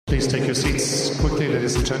please take your seats quickly,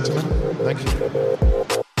 ladies and gentlemen? Thank you.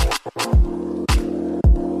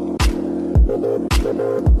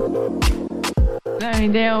 I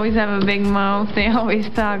mean, they always have a big mouth. They always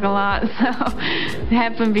talk a lot. So it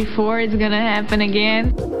happened before, it's going to happen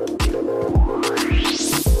again.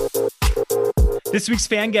 This week's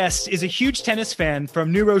fan guest is a huge tennis fan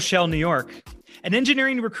from New Rochelle, New York. An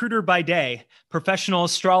engineering recruiter by day, professional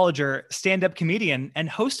astrologer, stand-up comedian, and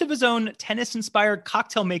host of his own tennis-inspired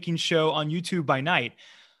cocktail-making show on YouTube by night.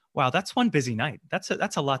 Wow, that's one busy night. That's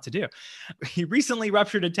a lot to do. He recently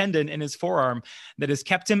ruptured a tendon in his forearm that has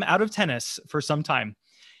kept him out of tennis for some time.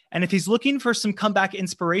 And if he's looking for some comeback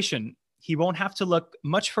inspiration, he won't have to look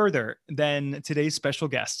much further than today's special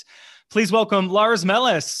guest. Please welcome Lars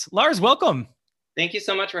Mellis. Lars, welcome. Thank you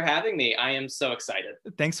so much for having me. I am so excited.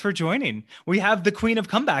 Thanks for joining. We have the queen of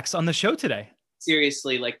comebacks on the show today.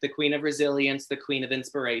 Seriously, like the queen of resilience, the queen of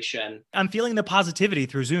inspiration. I'm feeling the positivity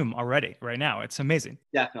through Zoom already right now. It's amazing.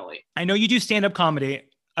 Definitely. I know you do stand-up comedy.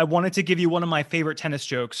 I wanted to give you one of my favorite tennis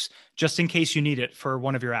jokes, just in case you need it for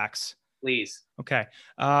one of your acts. Please. Okay.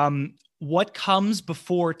 What comes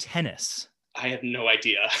before tennis? I have no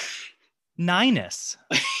idea. Nyness.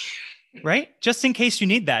 Right? Just in case you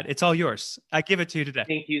need that. It's all yours. I give it to you today.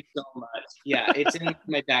 Thank you so much. Yeah, it's in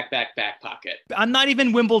my back pocket. I'm not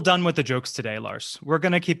even Wimbledon with the jokes today, Lars. We're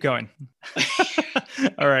going to keep going.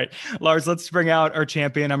 All right. Lars, let's bring out our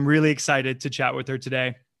champion. I'm really excited to chat with her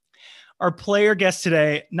today. Our player guest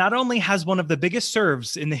today not only has one of the biggest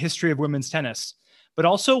serves in the history of women's tennis, but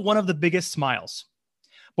also one of the biggest smiles.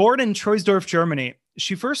 Born in Troisdorf, Germany,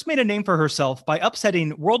 she first made a name for herself by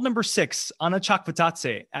upsetting world number 6 Anna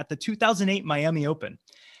Chakvetadze at the 2008 Miami Open,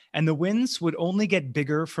 and the wins would only get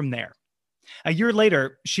bigger from there. A year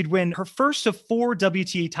later, she'd win her first of 4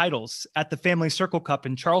 WTA titles at the Family Circle Cup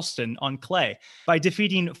in Charleston on clay by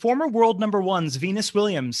defeating former world number 1s Venus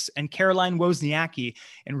Williams and Caroline Wozniacki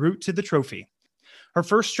en route to the trophy. Her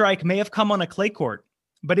first strike may have come on a clay court,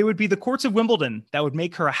 but it would be the courts of Wimbledon that would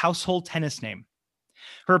make her a household tennis name.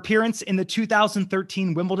 Her appearance in the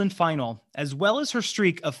 2013 Wimbledon final, as well as her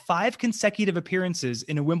streak of 5 consecutive appearances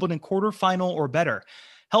in a Wimbledon quarterfinal or better,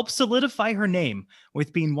 helped solidify her name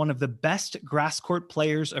with being one of the best grass court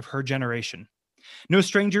players of her generation. No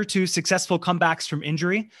stranger to successful comebacks from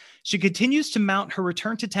injury, she continues to mount her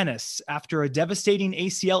return to tennis after a devastating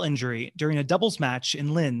ACL injury during a doubles match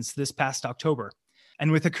in Linz this past October.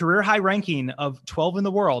 And with a career-high ranking of 12 in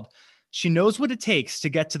the world, she knows what it takes to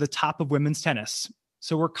get to the top of women's tennis.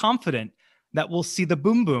 So we're confident that we'll see the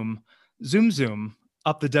boom boom, zoom zoom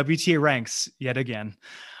up the WTA ranks yet again.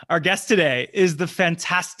 Our guest today is the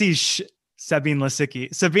fantastic Sabine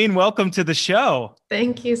Lisicki. Sabine, welcome to the show.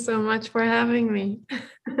 Thank you so much for having me.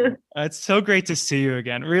 It's so great to see you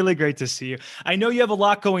again. Really great to see you. I know you have a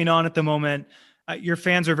lot going on at the moment. Your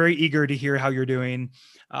fans are very eager to hear how you're doing.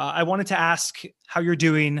 I wanted to ask how you're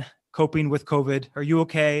doing, coping with COVID. Are you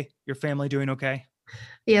okay? Your family doing okay?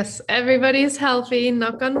 Yes, everybody's healthy,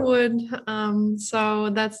 knock on wood. So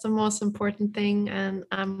that's the most important thing. And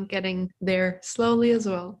I'm getting there slowly as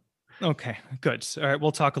well. Okay, good. All right,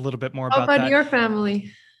 we'll talk a little bit more about that. How about your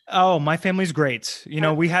family? Oh, my family's great. You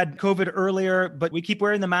know, we had COVID earlier, but we keep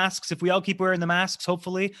wearing the masks. If we all keep wearing the masks,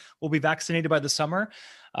 hopefully we'll be vaccinated by the summer.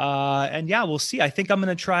 And yeah, we'll see. I think I'm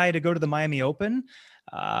going to try to go to the Miami Open,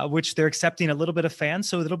 which they're accepting a little bit of fans.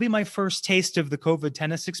 So it'll be my first taste of the COVID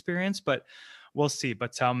tennis experience, but we'll see.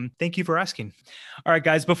 But thank you for asking. All right,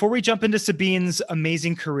 guys, before we jump into Sabine's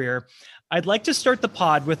amazing career, I'd like to start the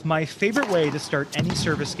pod with my favorite way to start any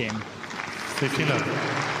service game. 15 love.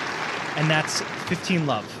 And that's 15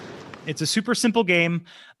 love. It's a super simple game.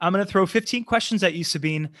 I'm going to throw 15 questions at you,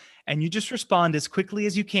 Sabine, and you just respond as quickly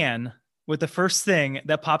as you can with the first thing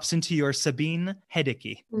that pops into your Sabine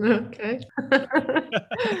headicky. Okay.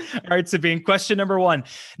 All right, Sabine, question number 1.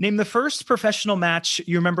 Name the first professional match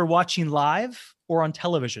you remember watching live or on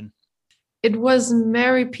television. It was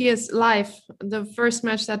Mary Pierce live. The first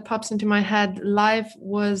match that pops into my head live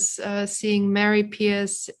was seeing Mary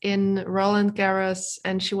Pierce in Roland Garros,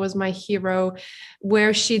 and she was my hero,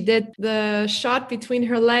 where she did the shot between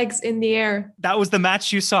her legs in the air. That was the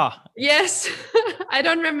match you saw? Yes. I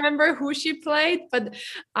don't remember who she played, but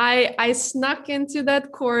I snuck into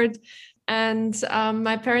that court. And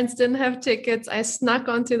my parents didn't have tickets. I snuck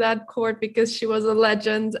onto that court because she was a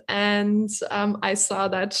legend, and I saw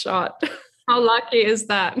that shot. How lucky is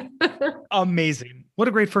that? Amazing. What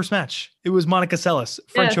a great first match. It was Monica Seles,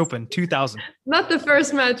 French Yes. Open 2000. Not the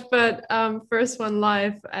first match, but first one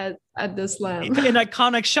live at the slam. An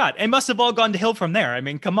iconic shot. It must have all gone to hill from there. I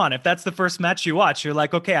mean, come on. If that's the first match you watch, you're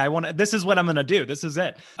like, okay, this is what I'm going to do. This is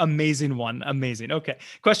it. Amazing one. Amazing. Okay.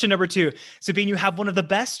 Question number 2. Sabine, you have one of the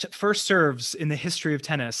best first serves in the history of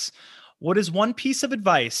tennis. What is one piece of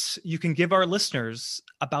advice you can give our listeners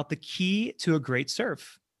about the key to a great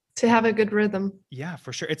serve? To have a good rhythm. Yeah,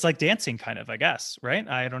 for sure. It's like dancing kind of, I guess, right?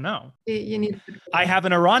 I don't know. You need. I have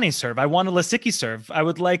an Irani serve. I want a Lisicki serve. I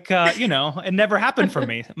would like, it never happened for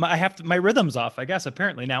me. My rhythm's off, I guess,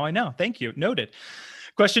 apparently. Now I know. Thank you. Noted.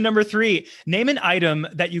 Question number 3, name an item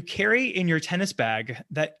that you carry in your tennis bag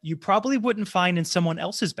that you probably wouldn't find in someone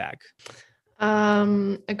else's bag.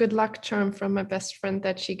 A good luck charm from my best friend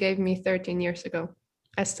that she gave me 13 years ago.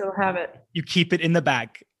 I still have it. You keep it in the bag.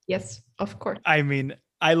 Yes, of course. I mean,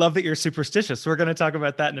 I love that you're superstitious. We're going to talk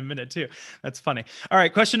about that in a minute too. That's funny. All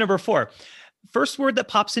right. Question number 4. First word that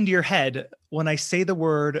pops into your head when I say the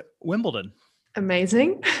word Wimbledon.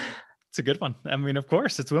 Amazing. It's a good one. I mean, of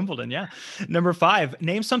course, it's Wimbledon. Yeah. Number 5,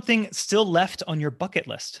 name something still left on your bucket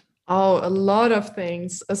list. Oh, a lot of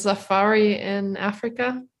things. A safari in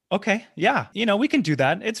Africa. Okay. Yeah. We can do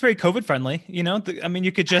that. It's very COVID friendly.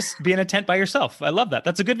 You could just be in a tent by yourself. I love that.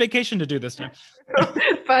 That's a good vacation to do this time.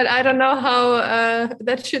 But I don't know how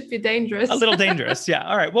that should be dangerous. A little dangerous. Yeah.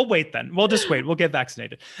 All right. We'll wait then. We'll just wait. We'll get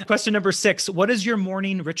vaccinated. Question number 6. What is your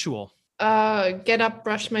morning ritual? Get up,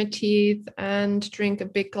 brush my teeth, and drink a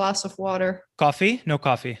big glass of water. Coffee? No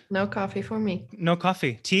coffee. No coffee for me. No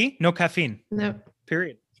coffee. Tea? No caffeine. No.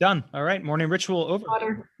 Period. Done. All right. Morning ritual over.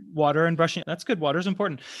 Water and brushing. That's good. Water is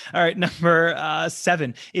important. All right. Number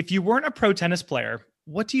 7. If you weren't a pro tennis player,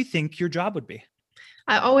 what do you think your job would be?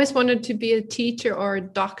 I always wanted to be a teacher or a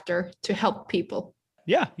doctor to help people.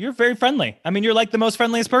 Yeah. You're very friendly. I mean, you're like the most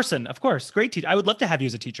friendliest person. Of course. Great teacher. I would love to have you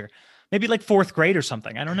as a teacher. Maybe like 4th grade or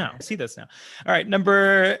something. I don't know. I see this now. All right.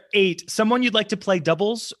 Number 8. Someone you'd like to play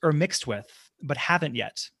doubles or mixed with, but haven't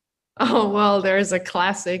yet. Oh, well, there's a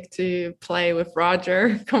classic to play with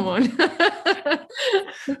Roger. Come on.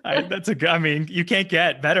 You can't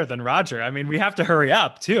get better than Roger. I mean, we have to hurry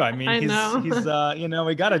up too. I mean, I he's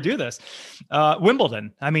we got to do this.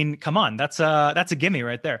 Wimbledon. I mean, come on. That's a gimme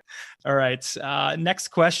right there. All right. Next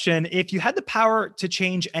question. If you had the power to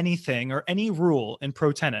change anything or any rule in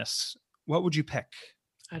pro tennis, what would you pick?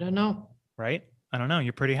 I don't know. Right? I don't know.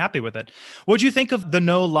 You're pretty happy with it. What do you think of the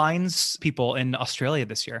no lines people in Australia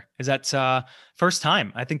this year? Is that first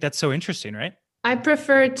time? I think that's so interesting, right? I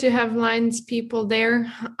prefer to have lines people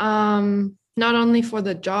there. Not only for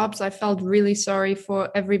the jobs, I felt really sorry for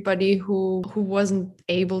everybody who wasn't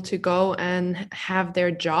able to go and have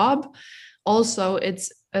their job. Also,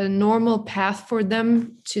 it's a normal path for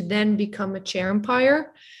them to then become a chair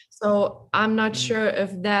umpire. So I'm not sure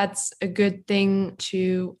if that's a good thing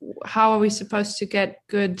how are we supposed to get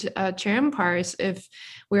good chair umpires if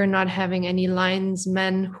we're not having any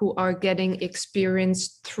linesmen who are getting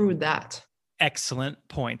experience through that? Excellent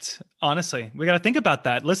point. Honestly, we got to think about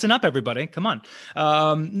that. Listen up, everybody. Come on.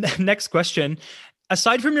 Next question.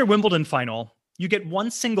 Aside from your Wimbledon final, you get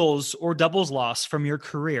one singles or doubles loss from your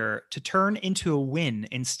career to turn into a win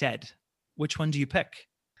instead. Which one do you pick?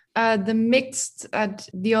 The mixed at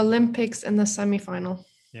the Olympics in the semifinal.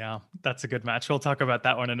 Yeah, that's a good match. We'll talk about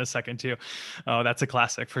that one in a second too. Oh, that's a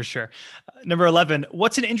classic for sure. Number 11,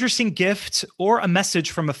 what's an interesting gift or a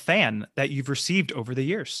message from a fan that you've received over the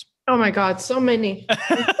years? Oh my God, so many.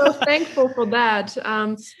 I'm so thankful for that.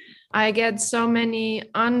 I get so many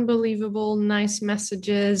unbelievable nice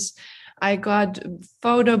messages. I got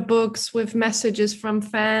photo books with messages from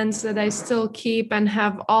fans that I still keep and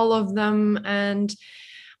have all of them, and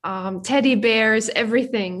teddy bears,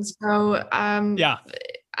 everything. So yeah.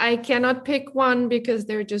 I cannot pick one because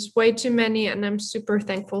there are just way too many, and I'm super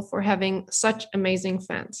thankful for having such amazing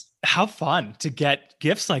fans. How fun to get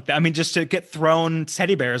gifts like that. I mean, just to get thrown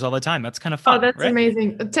teddy bears all the time. That's kind of fun. Oh, that's right?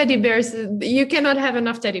 amazing. Teddy bears. You cannot have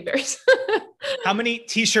enough teddy bears. How many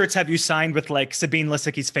t-shirts have you signed with like Sabine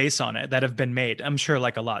Lisicki's face on it that have been made? I'm sure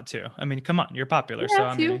like a lot too. I mean, come on, you're popular. Yeah, so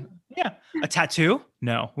I mean, yeah. A tattoo?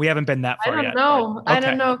 No, we haven't been that far yet. I don't know. But, okay. I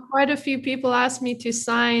don't know. Quite a few people asked me to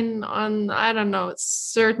sign on, I don't know,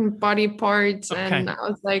 certain body parts. Okay. And I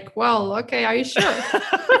was like, well, okay, are you sure?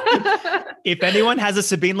 If anyone has a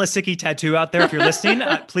Sabine Lisicki tattoo out there, if you're listening,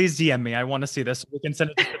 please DM me. I want to see this. We can send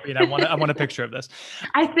it to Sabine. I want a picture of this.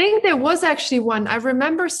 I think there was actually one. I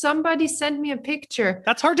remember somebody sent me a picture.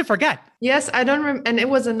 That's hard to forget. Yes, I don't remember. And it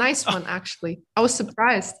was a nice one, actually. I was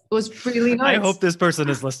surprised. It was really nice. I hope this person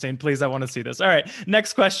is listening. Please, I want to see this. All right.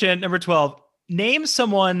 Next question, number 12. Name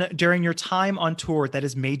someone during your time on tour that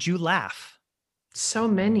has made you laugh. So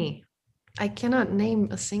many. I cannot name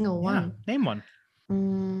a single one. Name one.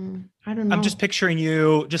 I don't know. I'm just picturing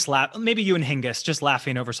you just laugh. Maybe you and Hingis just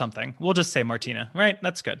laughing over something. We'll just say Martina, right?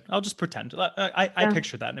 That's good. I'll just pretend. I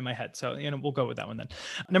picture that in my head. So, we'll go with that one then.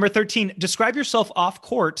 Number 13, describe yourself off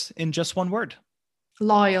court in just one word.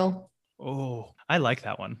 Loyal. Oh, I like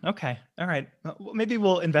that one. Okay. All right. Maybe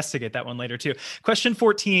we'll investigate that one later too. Question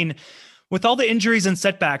 14, with all the injuries and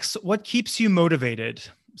setbacks, what keeps you motivated,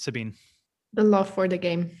 Sabine? The love for the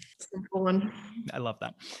game. Simple one. I love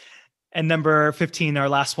that. And number 15, our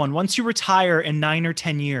last one. Once you retire in 9 or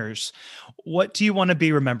 10 years, what do you want to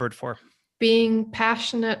be remembered for? Being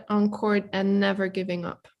passionate on court and never giving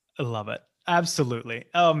up. I love it. Absolutely.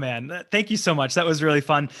 Oh man, thank you so much. That was really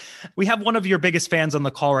fun. We have one of your biggest fans on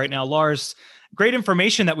the call right now, Lars. Great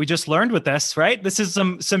information that we just learned with this, right? This is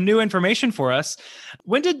some new information for us.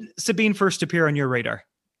 When did Sabine first appear on your radar?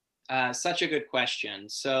 Such a good question.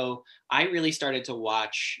 So I really started to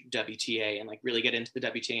watch WTA and really get into the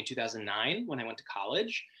WTA in 2009 when I went to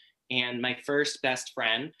college. And my first best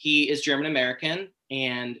friend, he is German American,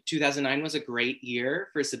 and 2009 was a great year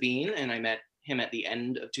for Sabine. And I met him at the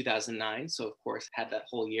end of 2009. So of course had that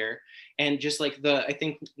whole year. And just I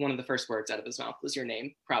think one of the first words out of his mouth was your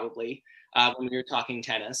name, probably. When we were talking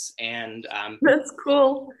tennis, and that's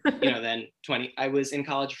cool. Then I was in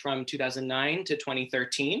college from 2009 to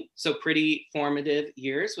 2013, so pretty formative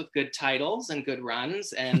years with good titles and good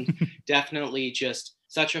runs, and definitely just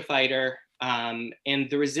such a fighter. And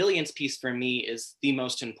the resilience piece for me is the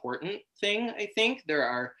most important thing. I think there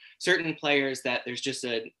are certain players that there's just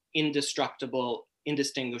an indestructible,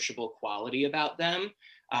 indistinguishable quality about them.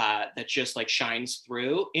 That just shines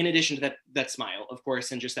through, in addition to that smile, of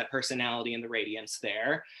course, and just that personality and the radiance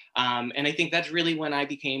there. And I think that's really when I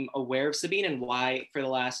became aware of Sabine, and why for the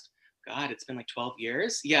last, it's been 12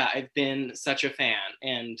 years. Yeah, I've been such a fan,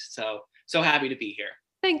 and so happy to be here.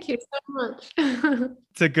 Thank you so much.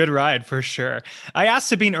 It's a good ride for sure. I asked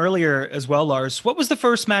Sabine earlier as well, Lars, what was the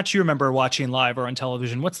first match you remember watching live or on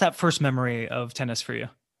television? What's that first memory of tennis for you?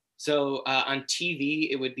 So on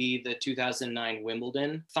TV, it would be the 2009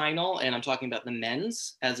 Wimbledon final, and I'm talking about the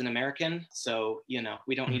men's as an American. So,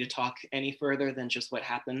 we don't need to talk any further than just what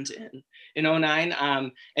happened in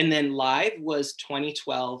 2009. And then live was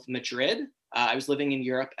 2012 Madrid. I was living in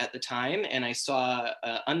Europe at the time, and I saw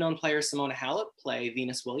unknown player Simona Halep play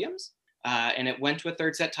Venus Williams, and it went to a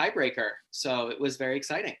third set tiebreaker. So it was very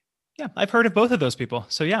exciting. Yeah, I've heard of both of those people.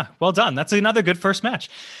 So yeah, well done. That's another good first match.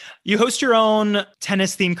 You host your own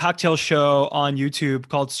tennis-themed cocktail show on YouTube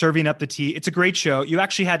called Serving Up the Tea. It's a great show. You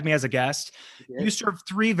actually had me as a guest. You served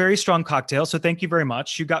 3 very strong cocktails, so thank you very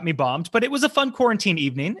much. You got me bombed, but it was a fun quarantine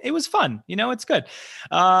evening. It was fun. It's good.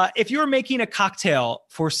 If you were making a cocktail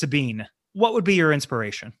for Sabine, what would be your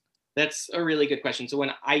inspiration? That's a really good question. So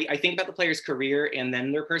when I think about the player's career and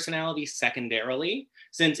then their personality secondarily,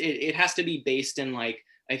 since it has to be based in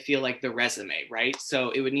I feel the resume, right?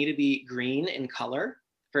 So it would need to be green in color,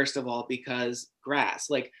 first of all, because grass,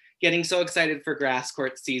 getting so excited for grass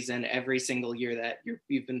court season every single year that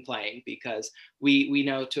you've been playing, because we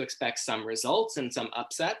know to expect some results and some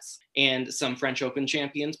upsets and some French Open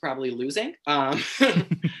champions probably losing.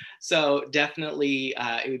 So definitely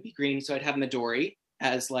it would be green. So I'd have Midori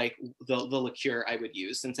as the liqueur I would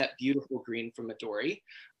use, since that beautiful green from Midori.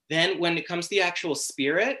 Then when it comes to the actual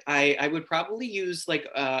spirit, I would probably use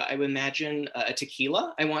I would imagine a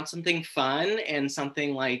tequila. I want something fun and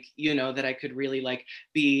something that I could really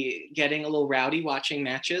be getting a little rowdy watching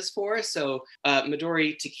matches for. So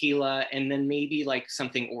Midori, tequila, and then maybe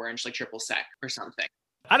something orange, triple sec or something.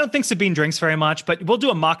 I don't think Sabine drinks very much, but we'll do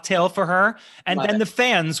a mocktail for her. And then the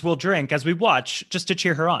fans will drink as we watch, just to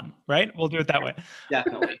cheer her on, right? We'll do it that way.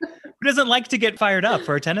 Definitely. Who doesn't like to get fired up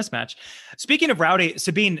for a tennis match? Speaking of rowdy,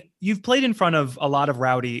 Sabine, you've played in front of a lot of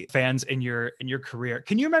rowdy fans in your career.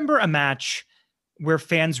 Can you remember a match where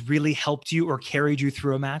fans really helped you or carried you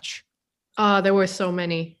through a match? There were so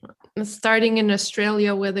many. Starting in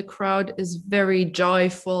Australia, where the crowd is very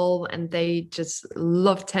joyful and they just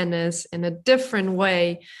love tennis in a different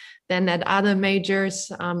way than at other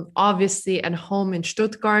majors. Obviously, at home in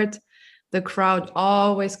Stuttgart, the crowd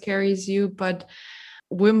always carries you, but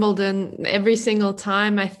Wimbledon every single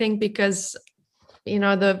time, I think, because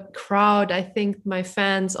the crowd, I think my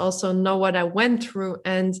fans also know what I went through,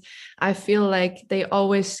 and I feel like they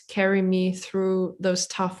always carry me through those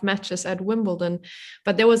tough matches at Wimbledon.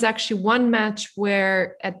 But there was actually one match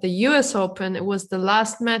where at the US Open, it was the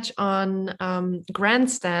last match on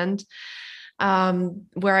Grandstand.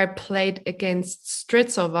 where I played against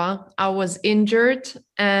Stritsova. I was injured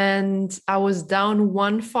and I was down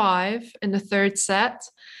 1-5 in the third set.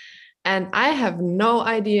 And I have no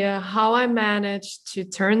idea how I managed to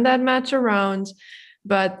turn that match around,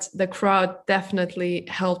 but the crowd definitely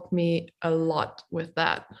helped me a lot with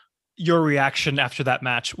that. Your reaction after that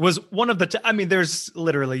match was one of the, I mean, there's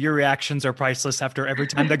literally, your reactions are priceless after every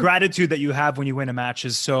time. The gratitude that you have when you win a match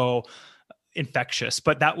is so infectious,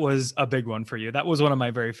 but that was a big one for you. That was one of my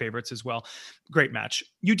very favorites as well. Great match.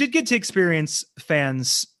 You did get to experience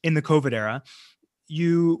fans in the COVID era.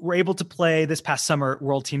 You were able to play this past summer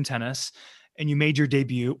World Team Tennis and you made your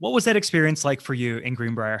debut. What was that experience like for you in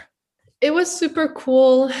Greenbrier? It was super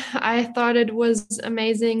cool. I thought it was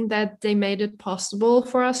amazing that they made it possible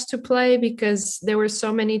for us to play because there were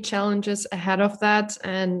so many challenges ahead of that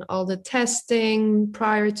and all the testing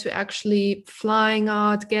prior to actually flying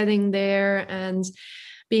out, getting there and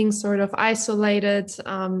being sort of isolated.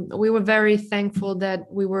 We were very thankful that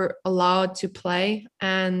we were allowed to play,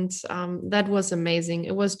 and that was amazing.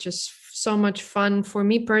 It was just so much fun. For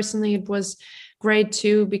me personally, it was great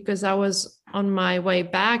too, because I was on my way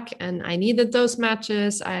back and I needed those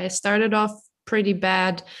matches. I started off pretty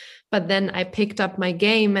bad, but then I picked up my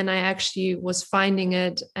game and I actually was finding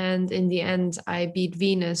it. And in the end, I beat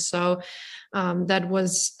Venus. So that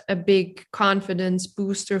was a big confidence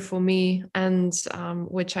booster for me, and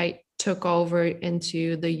which I took over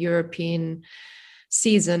into the European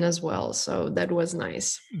season as well. So that was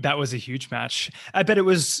nice. That was a huge match. I bet it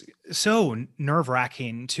was so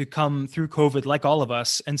nerve-wracking to come through COVID like all of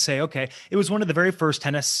us and say, okay, it was one of the very first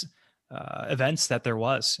tennis events that there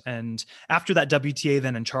was. And after that WTA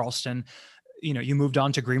then in Charleston, you know, you moved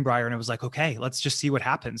on to Greenbrier and it was like, okay, let's just see what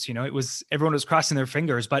happens. You know, it was, everyone was crossing their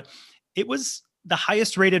fingers, but it was the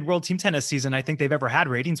highest rated World Team Tennis season I think they've ever had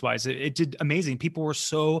ratings wise. It did amazing. People were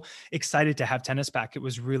so excited to have tennis back. It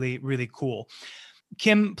was really, really cool.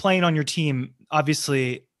 Kim playing on your team,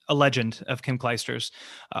 obviously a legend of Kim Clijsters.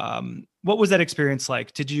 What was that experience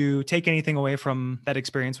like? Did you take anything away from that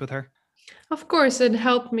experience with her? Of course, it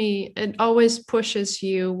helped me. It always pushes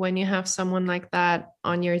you when you have someone like that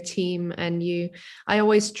on your team. And I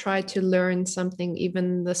always try to learn something,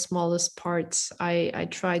 even the smallest parts. I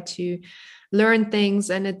try to learn things,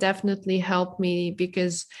 and it definitely helped me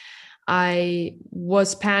because I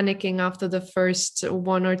was panicking after the first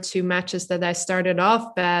 1 or 2 matches that I started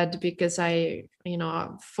off bad because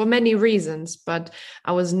for many reasons, but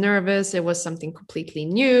I was nervous. It was something completely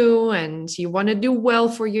new and you want to do well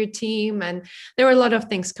for your team. And there were a lot of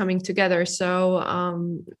things coming together. So,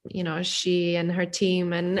 she and her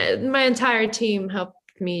team and my entire team helped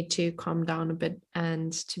me to calm down a bit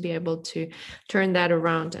and to be able to turn that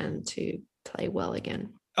around and to play well again.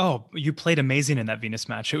 Oh, you played amazing in that Venus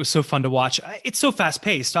match. It was so fun to watch. It's so fast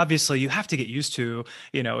paced. Obviously, you have to get used to,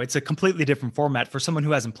 it's a completely different format for someone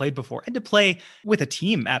who hasn't played before, and to play with a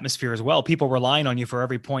team atmosphere as well. People relying on you for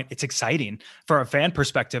every point. It's exciting for a fan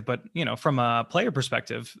perspective, but from a player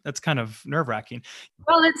perspective, that's kind of nerve wracking.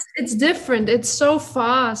 Well, it's different. It's so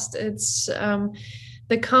fast. It's,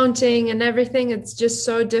 the counting and everything, it's just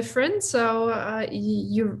so different. So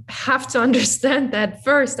you have to understand that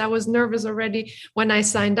first. I was nervous already when I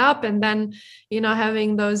signed up. And then,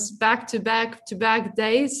 having those back-to-back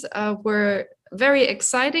days were very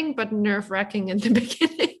exciting, but nerve-wracking in the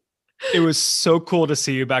beginning. It was so cool to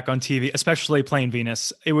see you back on TV, especially playing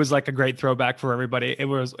Venus. It was like a great throwback for everybody. It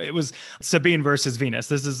was Sabine versus Venus.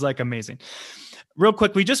 This is like amazing. Real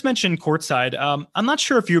quick, we just mentioned courtside. I'm not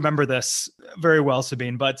sure if you remember this very well,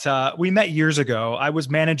 Sabine, but we met years ago. I was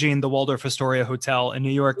managing the Waldorf Astoria Hotel in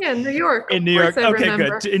New York. Yeah, New York. In New York. Okay,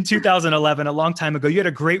 good. In 2011, a long time ago. You had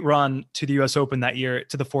a great run to the US Open that year,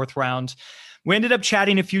 to the 4th round. We ended up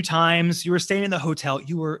chatting a few times. You were staying in the hotel.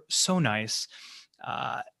 You were so nice.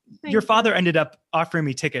 Your father ended up offering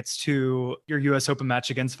me tickets to your US Open match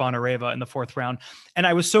against Zvonareva in the 4th round. And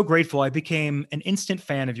I was so grateful. I became an instant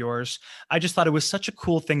fan of yours. I just thought it was such a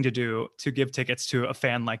cool thing to do, to give tickets to a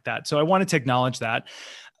fan like that. So I wanted to acknowledge that.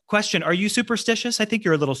 Question, are you superstitious? I think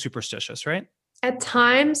you're a little superstitious, right? At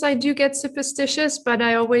times I do get superstitious, but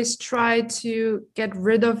I always try to get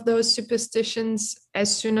rid of those superstitions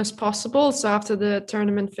as soon as possible. So after the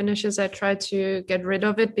tournament finishes, I try to get rid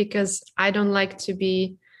of it because I don't like to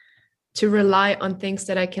rely on things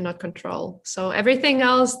that I cannot control. So everything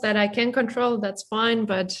else that I can control, that's fine.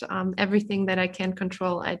 But everything that I can't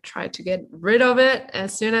control, I try to get rid of it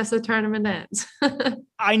as soon as the tournament ends.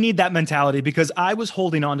 I need that mentality because I was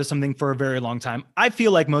holding on to something for a very long time. I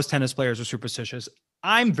feel like most tennis players are superstitious.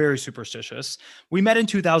 I'm very superstitious. We met in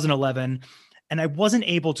 2011 and I wasn't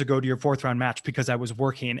able to go to your 4th round match because I was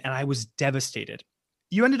working and I was devastated.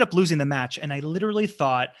 You ended up losing the match, and I literally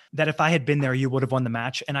thought that if I had been there, you would have won the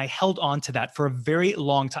match. And I held on to that for a very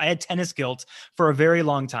long time. I had tennis guilt for a very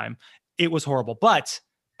long time. It was horrible. But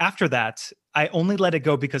after that, I only let it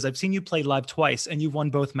go because I've seen you play live twice and you've won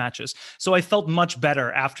both matches. So I felt much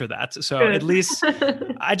better after that. So Good. At least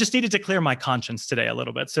I just needed to clear my conscience today a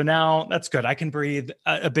little bit. So now that's good. I can breathe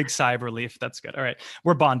a big sigh of relief. That's good. All right.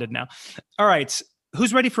 We're bonded now. All right.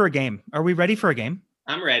 Who's ready for a game? Are we ready for a game?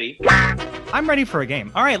 I'm ready. I'm ready for a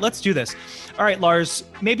game. All right, let's do this. All right, Lars,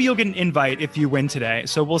 maybe you'll get an invite if you win today.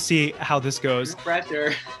 So we'll see how this goes. No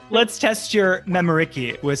pressure. Let's test your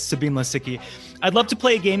memoriki with Sabine Lisicki. I'd love to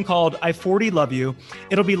play a game called I 40 Love You.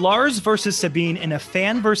 It'll be Lars versus Sabine in a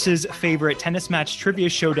fan versus favorite tennis match trivia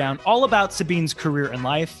showdown, all about Sabine's career and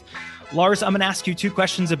life. Lars, I'm going to ask you 2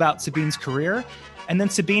 questions about Sabine's career. And then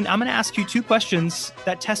Sabine, I'm going to ask you 2 questions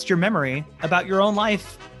that test your memory about your own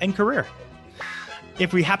life and career.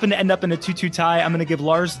 If we happen to end up in a 2-2 tie, I'm going to give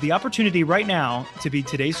Lars the opportunity right now to be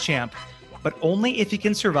today's champ, but only if he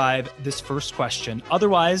can survive this first question.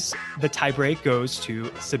 Otherwise, the tiebreak goes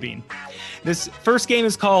to Sabine. This first game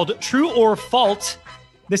is called True or Fault.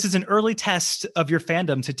 This is an early test of your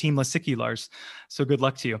fandom to Team Lisicki, Lars. So good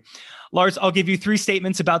luck to you. Lars, I'll give you 3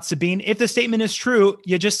 statements about Sabine. If the statement is true,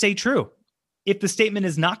 you just say true. If the statement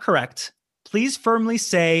is not correct, please firmly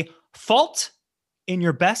say fault in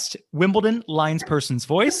your best Wimbledon linesperson's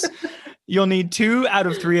voice. You'll need 2 out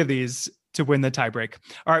of 3 of these to win the tiebreak.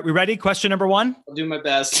 All right, we ready? Question number 1? I'll do my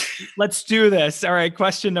best. Let's do this. All right,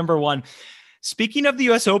 question number 1. Speaking of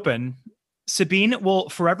the US Open, Sabine will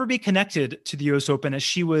forever be connected to the US Open as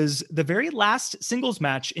she was the very last singles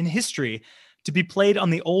match in history to be played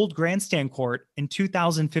on the old grandstand court in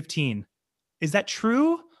 2015. Is that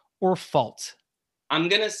true or fault? I'm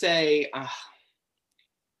going to say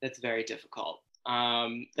that's very difficult.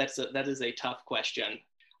 That is a tough question.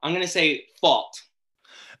 I'm going to say fault.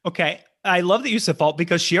 Okay. I love that you said fault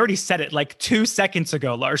because she already said it like 2 seconds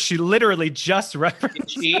ago, Lars. She literally just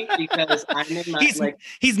referenced. Because I'm in my,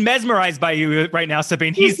 he's mesmerized by you right now,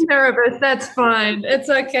 Sabine. He's nervous. That's fine. It's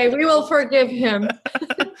okay. We will forgive him.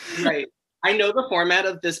 Right. I know the format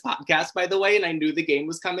of this podcast, by the way, and I knew the game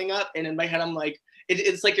was coming up. And in my head, I'm like,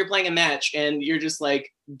 it's like you're playing a match and you're just like,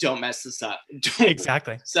 don't mess this up.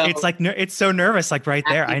 Exactly. So it's like, it's so nervous, like right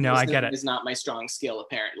there. I know, I get it. It's not my strong skill,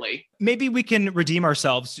 apparently. Maybe we can redeem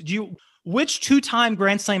ourselves. Which 2-time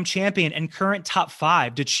Grand Slam champion and current top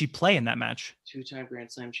 5 did she play in that match? 2-time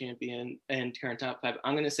Grand Slam champion and current top 5.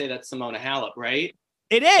 I'm going to say that's Simona Halep, right?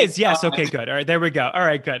 It is. Yes. Okay, good. All right. There we go. All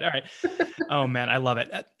right, good. All right. Oh man, I love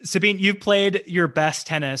it. Sabine, you've played your best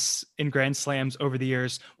tennis in Grand Slams over the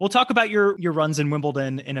years. We'll talk about your runs in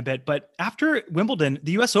Wimbledon in a bit, but after Wimbledon,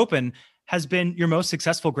 the US Open has been your most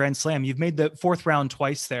successful Grand Slam. You've made the 4th round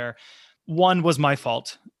twice there. 1 was my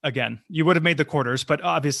fault. Again, you would have made the quarters, but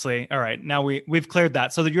obviously, all right, now we've cleared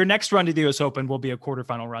that. So that your next run to the US Open will be a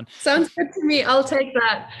quarterfinal run. Sounds good to me. I'll take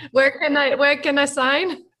that. Where can I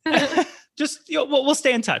sign? Just, we'll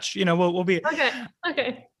stay in touch. We'll be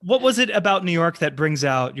okay. What was it about New York that brings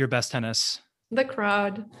out your best tennis? The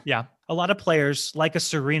crowd. Yeah. A lot of players like a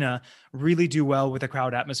Serena really do well with a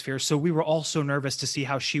crowd atmosphere. So we were all so nervous to see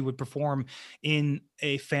how she would perform in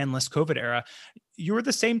a fanless COVID era. You were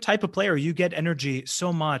the same type of player. You get energy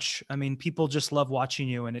so much. I mean, people just love watching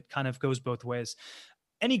you, and it kind of goes both ways.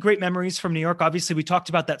 Any great memories from New York? Obviously, we talked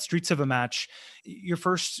about that Streets of a match. Your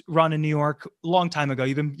first run in New York, a long time ago.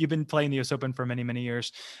 You've been playing the US Open for many, many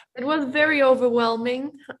years. It was very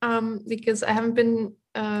overwhelming because I haven't been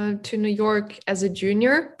to New York as a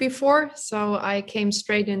junior before. So I came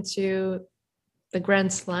straight into the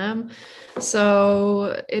Grand Slam.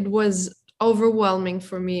 So it was overwhelming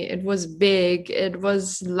for me. It was big. It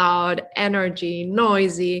was loud, energy,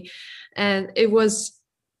 noisy, and it was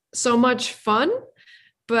so much fun.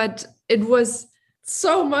 But it was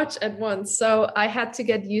so much at once. So I had to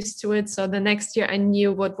get used to it. So the next year I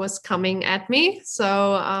knew what was coming at me.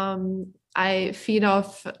 So I feed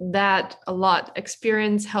off that a lot.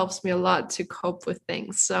 Experience helps me a lot to cope with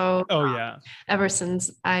things. So ever since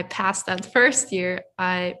I passed that first year,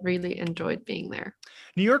 I really enjoyed being there.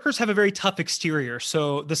 New Yorkers have a very tough exterior,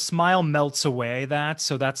 so the smile melts away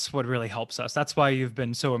so that's what really helps us. That's why you've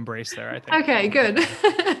been so embraced there, I think. Okay, good.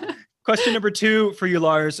 Question number 2 for you,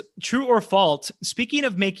 Lars. True or fault? Speaking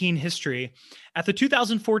of making history, at the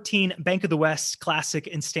 2014 Bank of the West Classic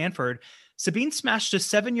in Stanford, Sabine smashed a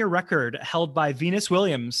 7-year record held by Venus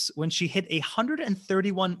Williams when she hit a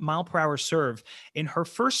 131 mile per hour serve in her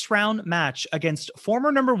first round match against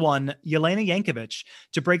former number 1 Jelena Jankovic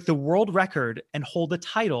to break the world record and hold the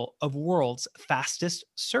title of world's fastest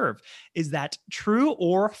serve. Is that true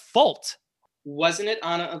or fault? Wasn't it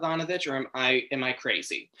Anna Ivanovic, or am I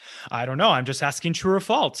crazy? I don't know. I'm just asking true or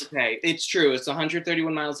false. Okay, it's true. It's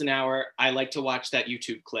 131 miles an hour. I like to watch that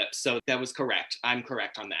YouTube clip. So that was correct. I'm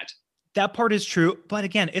correct on that. That part is true. But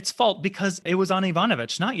again, it's fault because it was Anna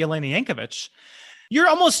Ivanovic, not Yelena Yankovic. You're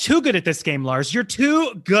almost too good at this game, Lars. You're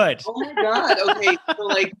too good. Oh my God. Okay. So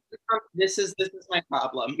like, this is my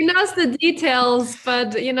problem. He knows the details,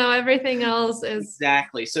 but everything else is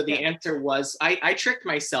exactly. So the answer was I tricked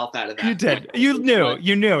myself out of that. You did.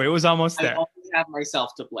 You knew it was almost there. I always have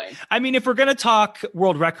myself to blame. I mean, if we're going to talk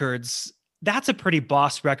world records, that's a pretty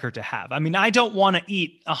boss record to have. I mean, I don't want to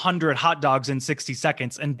eat 100 hot dogs in 60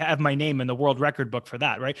 seconds and have my name in the world record book for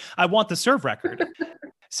that, right? I want the serve record.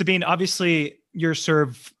 Sabine, obviously your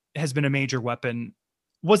serve has been a major weapon.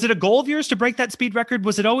 Was it a goal of yours to break that speed record?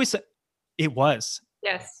 Was it always? It was.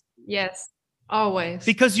 Yes, always.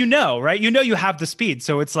 Because right? You have the speed.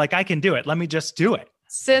 So it's like, I can do it. Let me just do it.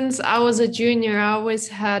 Since I was a junior, I always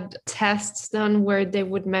had tests done where they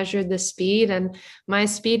would measure the speed, and my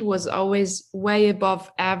speed was always way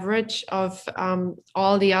above average of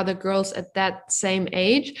all the other girls at that same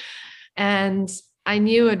age. And I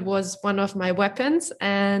knew it was one of my weapons,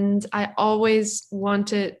 and I always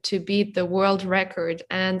wanted to beat the world record.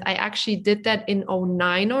 And I actually did that in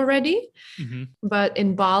 2009 already. Mm-hmm. But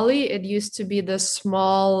in Bali, it used to be the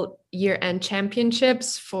small year-end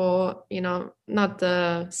championships for, not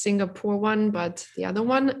the Singapore one, but the other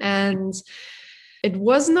one. And it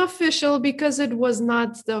wasn't official because it was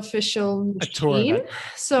not the official machine.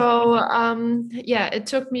 So it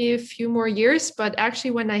took me a few more years, but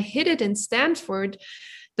actually when I hit it in Stanford,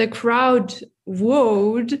 the crowd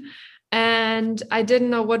wowed and I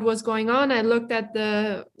didn't know what was going on. I looked at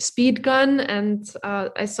the speed gun and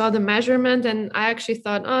I saw the measurement and I actually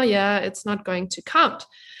thought, oh yeah, it's not going to count.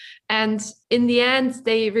 And in the end,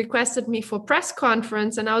 they requested me for press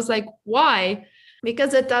conference and I was like, why?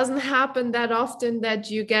 Because it doesn't happen that often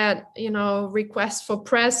that you get, requests for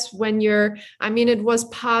press when it was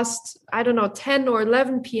past, 10 or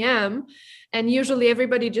 11 p.m. And usually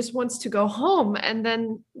everybody just wants to go home. And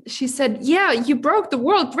then she said, yeah, you broke the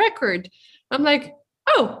world record. I'm like,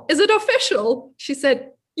 oh, is it official? She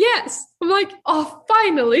said, yes. I'm like, oh,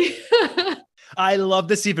 finally. I love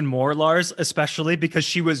this even more, Lars, especially because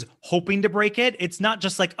she was hoping to break it. It's not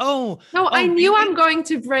just like, no, I knew I'm going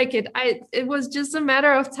to break it. It was just a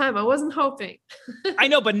matter of time. I wasn't hoping. I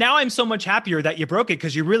know, but now I'm so much happier that you broke it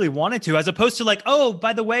because you really wanted to, as opposed to like, oh,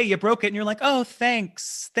 by the way, you broke it. And you're like, oh,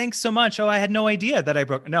 thanks. Thanks so much. Oh, I had no idea that I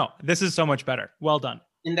broke it. No, this is so much better. Well done.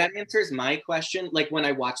 And that answers my question. Like when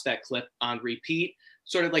I watched that clip on repeat,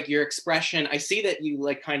 sort of like your expression, I see that you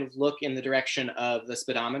like kind of look in the direction of the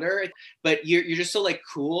speedometer, but you're just so like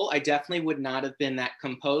cool. I definitely would not have been that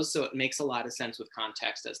composed. So it makes a lot of sense with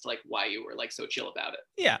context as to like why you were like so chill about it.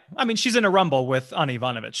 Yeah. I mean, she's in a rumble with Anna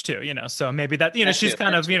Ivanovic too, so maybe that, she's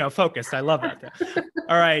kind of, focused. I love that.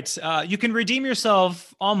 All right. You can redeem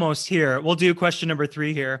yourself almost here. We'll do question number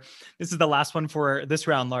 3 here. This is the last one for this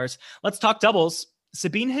round, Lars. Let's talk doubles.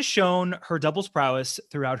 Sabine has shown her doubles prowess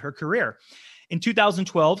throughout her career. In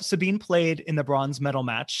 2012, Sabine played in the bronze medal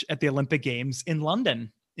match at the Olympic Games in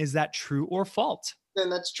London. Is that true or false? Then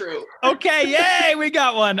that's true. Okay, yay, we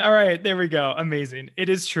got one. All right, there we go. Amazing. It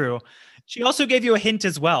is true. She also gave you a hint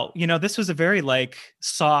as well. This was a very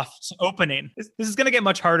soft opening. This is going to get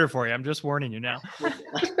much harder for you. I'm just warning you now.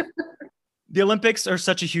 The Olympics are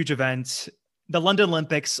such a huge event. The London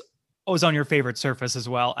Olympics was on your favorite surface as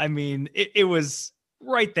well. I mean, it was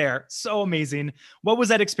right there. So amazing. What was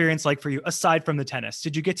that experience like for you, aside from the tennis?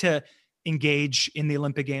 Did you get to engage in the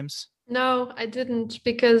Olympic Games? No, I didn't,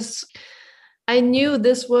 because I knew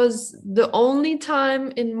this was the only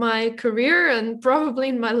time in my career and probably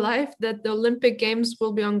in my life that the Olympic Games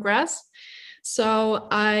will be on grass. So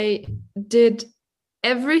I did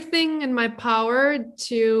everything in my power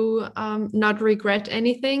to not regret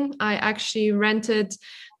anything. I actually rented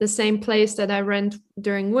the same place that I rent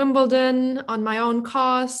during Wimbledon on my own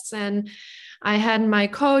costs, and I had my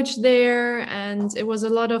coach there, and it was a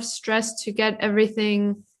lot of stress to get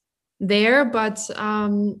everything there, but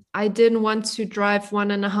I didn't want to drive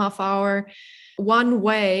 1.5 hours one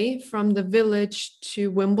way from the village to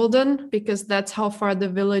Wimbledon because that's how far the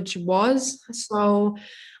village was. So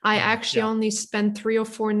I actually only spent 3 or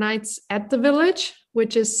 4 nights at the village,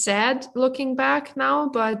 which is sad looking back now,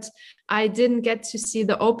 but I didn't get to see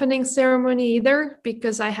the opening ceremony either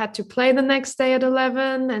because I had to play the next day at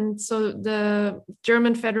 11. And so the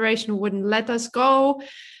German Federation wouldn't let us go.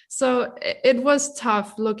 So it was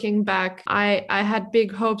tough looking back. I had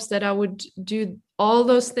big hopes that I would do all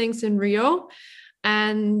those things in Rio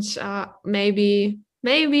and maybe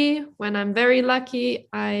maybe when I'm very lucky,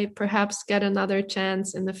 I perhaps get another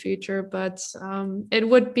chance in the future. But it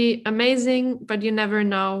would be amazing, but you never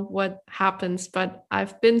know what happens. But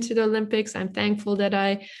I've been to the Olympics. I'm thankful that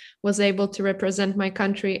I was able to represent my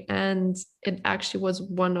country. And it actually was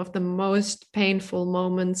one of the most painful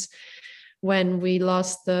moments when we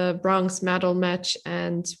lost the bronze medal match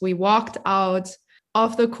and we walked out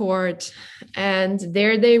of the court and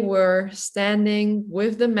there they were standing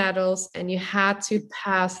with the medals and you had to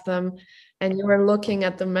pass them and you were looking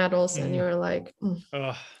at the medals and you were like,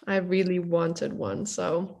 I really wanted one.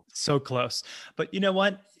 So close. But you know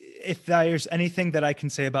what? If there's anything that I can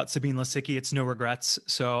say about Sabine Lisicki, it's no regrets.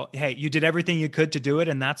 So, hey, you did everything you could to do it.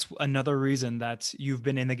 And that's another reason that you've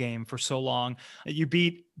been in the game for so long. You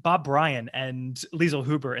beat Bob Bryan and Liesl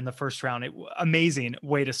Huber in the first round. Amazing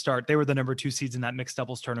way to start. They were the number 2 seeds in that mixed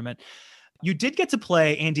doubles tournament. You did get to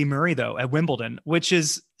play Andy Murray, though, at Wimbledon, which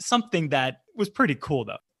is something that was pretty cool,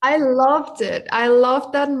 though. I loved it. I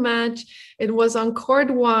loved that match. It was on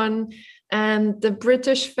court 1. And the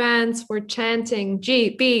British fans were chanting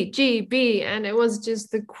GB, GB. And it was just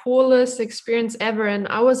the coolest experience ever. And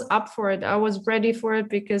I was up for it. I was ready for it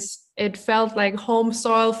because it felt like home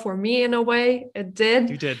soil for me in a way. It did.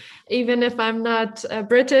 You did. Even if I'm not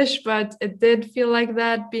British, but it did feel like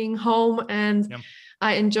that being home. And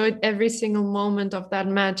I enjoyed every single moment of that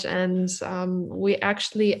match. And we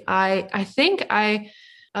actually, I think I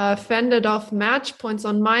fended off match points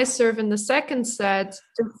on my serve in the second set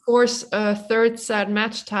to force a third set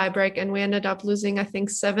match tiebreak, and we ended up losing, I think,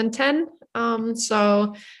 7-10.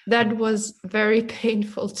 So that was very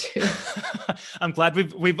painful too. I'm glad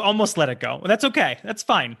we've almost let it go. That's okay. That's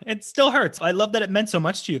fine. It still hurts. I love that it meant so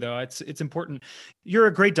much to you, though. It's important. You're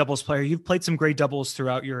a great doubles player. You've played some great doubles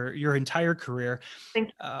throughout your entire career. Thank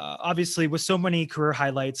you. Obviously, with so many career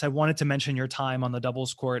highlights, I wanted to mention your time on the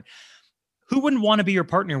doubles court. Who wouldn't want to be your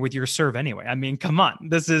partner with your serve anyway? I mean, come on,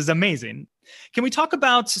 this is amazing. Can we talk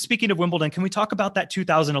about, speaking of Wimbledon, can we talk about that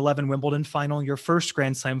 2011 Wimbledon final, your first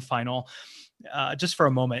Grand Slam final, just for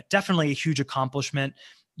a moment? Definitely a huge accomplishment.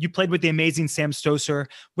 You played with the amazing Sam Stosur.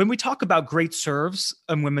 When we talk about great serves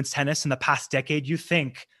in women's tennis in the past decade, you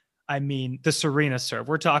think, I mean, the Serena serve.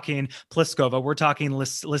 We're talking Pliskova. We're talking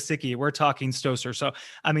Lisicki. We're talking Stosur. So,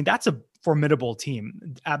 I mean, that's a formidable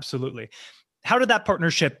team. Absolutely. How did that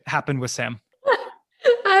partnership happen with Sam?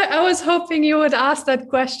 I was hoping you would ask that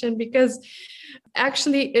question because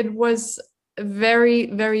actually it was very,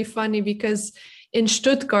 very funny because in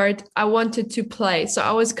Stuttgart, I wanted to play. So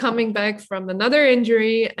I was coming back from another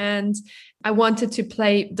injury and I wanted to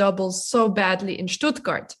play doubles so badly in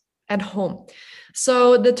Stuttgart at home.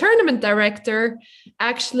 So the tournament director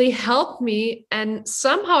actually helped me and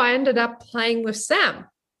somehow I ended up playing with Sam.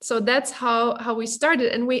 So that's how we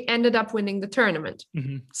started and we ended up winning the tournament.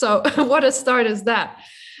 Mm-hmm. So what a start is that?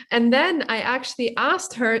 And then I actually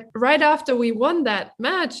asked her right after we won that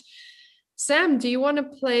match, Sam, do you want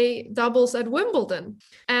to play doubles at Wimbledon?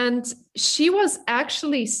 And she was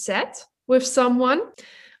actually set with someone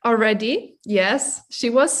already. Yes, she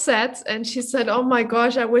was set. And she said, oh my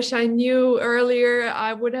gosh, I wish I knew earlier.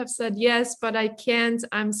 I would have said yes, but I can't.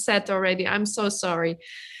 I'm set already. I'm so sorry.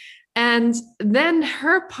 And then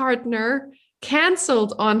her partner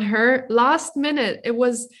canceled on her last minute. It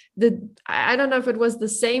was I don't know if it was the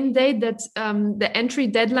same day that the entry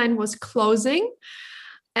deadline was closing.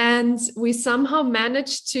 And we somehow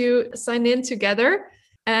managed to sign in together.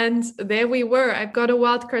 And there we were. I've got a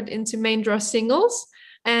wild card into main draw singles.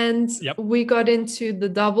 And we got into the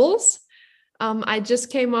doubles. I just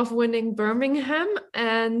came off winning Birmingham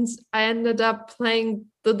and I ended up playing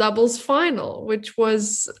the doubles final, which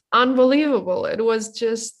was unbelievable. It was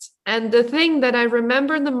just, and the thing that I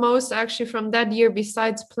remember the most actually from that year,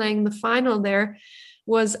 besides playing the final there,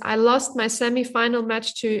 was I lost my semi-final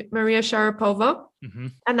match to Maria Sharapova,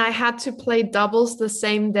 and I had to play doubles the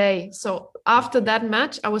same day. So after that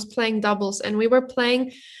match, I was playing doubles and we were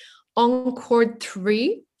playing on court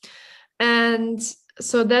 3. And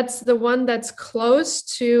so that's the one that's close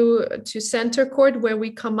to center court where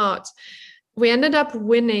we come out. We ended up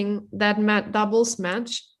winning that doubles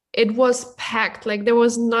match. It was packed, like there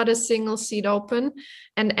was not a single seat open.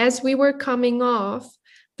 And as we were coming off,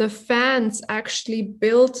 the fans actually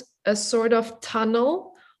built a sort of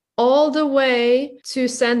tunnel all the way to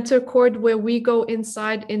center court where we go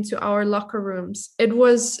inside into our locker rooms. It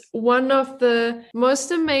was one of the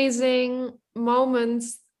most amazing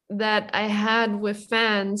moments that I had with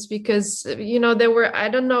fans because, you know, there were, I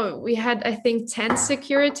don't know, we had, I think 10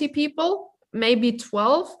 security people, maybe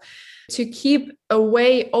 12 to keep a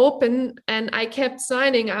way open. And I kept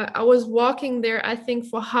signing. I was walking there, I think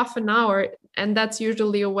for half an hour. And that's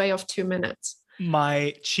usually a way of 2 minutes.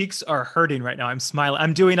 My cheeks are hurting right now. I'm smiling.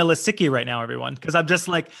 I'm doing a Lisicki right now, everyone, because I'm just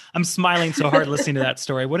like, I'm smiling so hard listening to that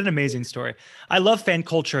story. What an amazing story. I love fan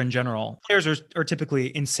culture in general. Players are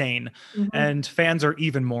typically insane, and fans are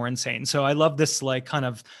even more insane. So I love this like kind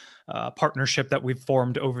of partnership that we've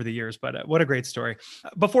formed over the years. But what a great story.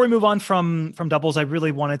 Before we move on from doubles, I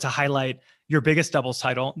really wanted to highlight your biggest doubles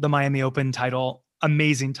title, the Miami Open title.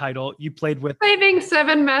 Amazing title. You played with Saving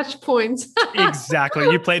 7 match points.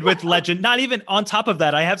 Exactly. You played with legend. Not even on top of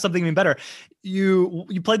that, I have something even better. You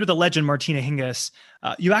played with the legend Martina Hingis.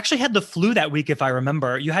 You actually had the flu that week, if I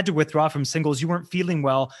remember. You had to withdraw from singles. You weren't feeling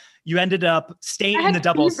well. You ended up staying in the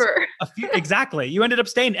doubles. Exactly. You ended up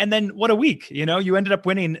staying. And then what a week, you ended up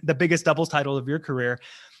winning the biggest doubles title of your career.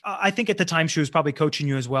 I think at the time she was probably coaching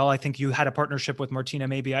you as well. I think you had a partnership with Martina.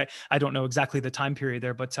 Maybe I don't know exactly the time period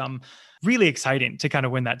there, but really exciting to kind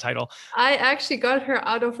of win that title. I actually got her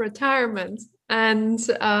out of retirement, and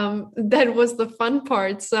that was the fun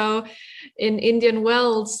part. So in Indian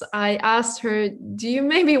Wells, I asked her, do you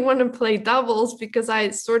maybe want to play doubles? Because I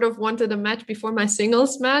sort of wanted a match before my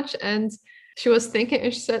singles match. And she was thinking,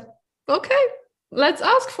 and she said, okay, let's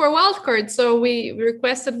ask for a wild card. So we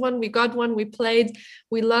requested one, we got one, we played.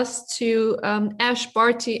 We lost to Ash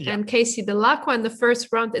Barty and Casey Delacqua in the first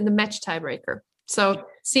round in the match tiebreaker. So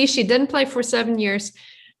see, she didn't play for 7 years.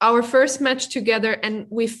 Our first match together, and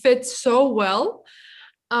we fit so well.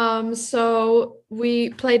 So we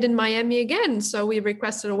played in Miami again. So we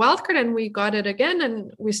requested a wild card and we got it again,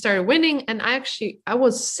 and we started winning. And I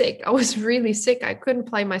was sick. I was really sick. I couldn't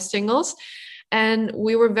play my singles. And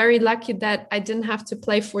we were very lucky that I didn't have to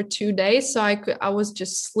play for 2 days. So I was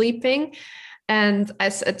just sleeping. And I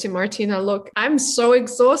said to Martina, look, I'm so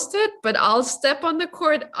exhausted, but I'll step on the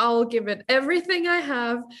court. I'll give it everything I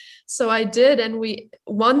have. So I did, and we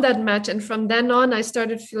won that match. And from then on, I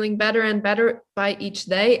started feeling better and better by each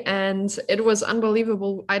day. And it was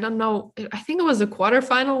unbelievable. I don't know. I think it was a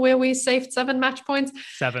quarterfinal where we saved 7 match points.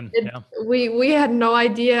 7, We had no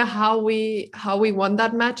idea how we won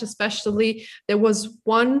that match. Especially there was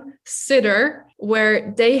one sitter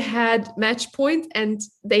where they had match point and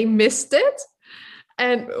they missed it.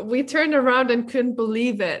 And we turned around and couldn't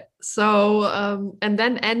believe it. So, and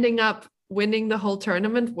then ending up winning the whole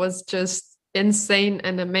tournament was just insane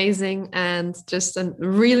and amazing, and just a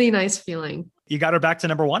really nice feeling. You got her back to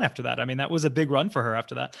number 1 after that. I mean, that was a big run for her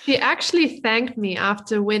after that. She actually thanked me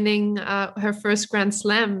after winning her first Grand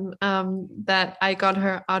Slam that I got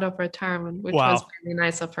her out of retirement, which was really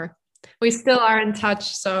nice of her. We still are in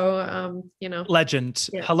touch. So, Legend.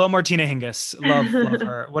 Yeah. Hello, Martina Hingis. Love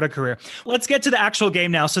her. What a career. Let's get to the actual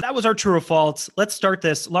game now. So that was our true or false. Let's start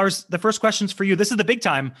this. Lars, the first question's for you. This is the big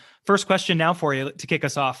time. First question now for you to kick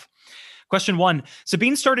us off. Question 1.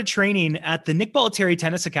 Sabine started training at the Nick Bollettieri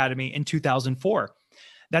Tennis Academy in 2004.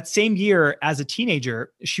 That same year, as a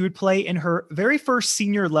teenager, she would play in her very first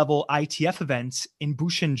senior level ITF event in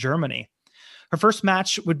Buchen, Germany. Her first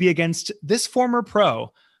match would be against this former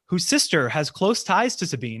pro, whose sister has close ties to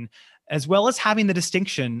Sabine, as well as having the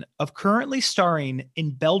distinction of currently starring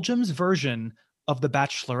in Belgium's version of The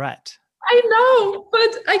Bachelorette. I know,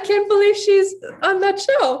 but I can't believe she's on that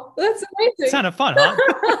show. That's amazing. It's kind of fun,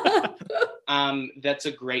 huh? That's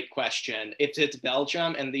a great question. If it's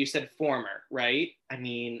Belgium, and you said former, right? I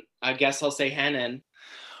mean, I guess I'll say Henin.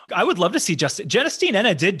 I would love to see Justine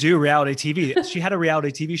Henin did do reality TV. She had a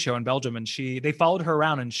reality TV show in Belgium, and they followed her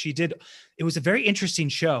around, and it was a very interesting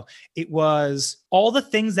show. It was all the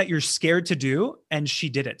things that you're scared to do, and she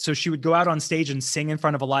did it. So she would go out on stage and sing in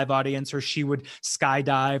front of a live audience, or she would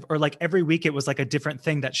skydive, or like every week it was like a different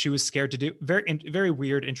thing that she was scared to do. Very, very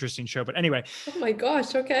weird, interesting show. But anyway. Oh my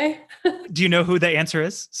gosh. Okay. Do you know who the answer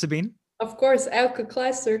is, Sabine? Of course, Elke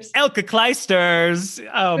Kleisters. Elke Kleisters.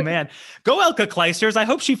 Oh, man. Go Elke Kleisters. I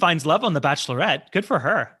hope she finds love on The Bachelorette. Good for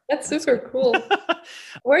her. That's super cool.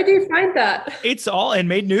 Where do you find that? It's all in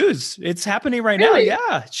Made News. It's happening right now.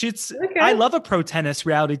 Yeah. Okay. I love a pro tennis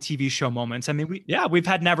reality TV show moments. I mean, we've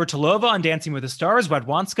had Navratilova on Dancing with the Stars.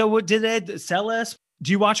 Radwanska did it. Celis.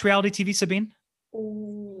 Do you watch reality TV, Sabine?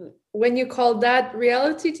 When you call that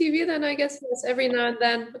reality TV, then I guess yes, every now and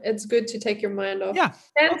then it's good to take your mind off. Yeah.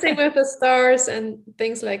 Dancing with the Stars and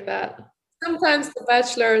things like that. Sometimes The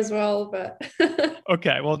Bachelor as well, but.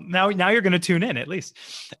 Okay. Well, now you're going to tune in at least.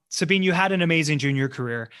 Sabine, you had an amazing junior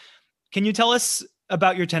career. Can you tell us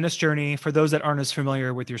about your tennis journey for those that aren't as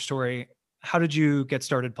familiar with your story? How did you get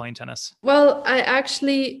started playing tennis? Well, I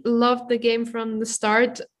actually loved the game from the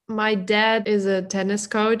start. My dad is a tennis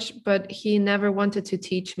coach, but he never wanted to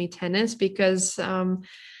teach me tennis because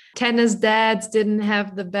tennis dads didn't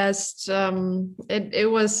have the best.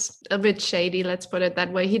 It was a bit shady, let's put it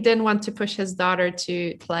that way. He didn't want to push his daughter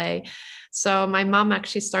to play. So my mom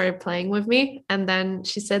actually started playing with me. And then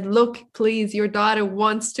she said, look, please, your daughter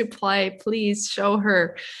wants to play. Please show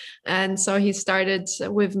her. And so he started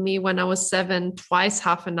with me when I was 7, twice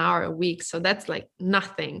half an hour a week. So that's like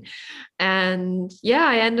nothing. And yeah,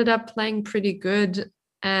 I ended up playing pretty good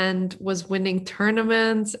and was winning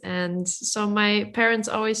tournaments. And so my parents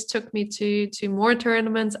always took me to more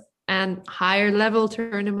tournaments and higher level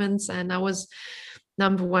tournaments. And I was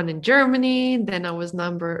number 1 in Germany. Then I was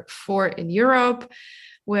number 4 in Europe,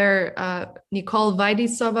 where Nicole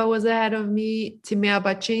Vaidisova was ahead of me, Timea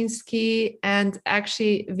Baczynski, and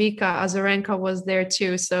actually Vika Azarenka was there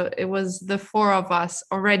too. So it was the 4 of us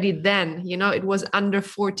already then, it was under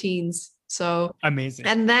 14s. So amazing.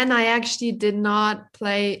 And then I actually did not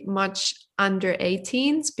play much under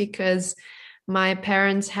 18s because my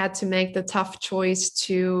parents had to make the tough choice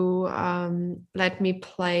to let me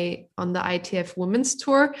play on the ITF Women's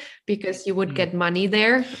Tour because you would get money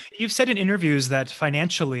there. You've said in interviews that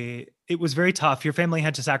financially it was very tough. Your family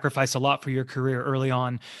had to sacrifice a lot for your career early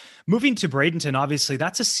on. Moving to Bradenton, obviously,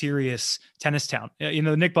 that's a serious tennis town.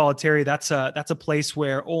 Nick Bollettieri, that's a place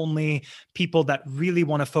where only people that really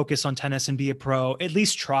want to focus on tennis and be a pro, at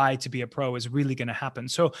least try to be a pro, is really going to happen.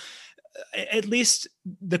 So at least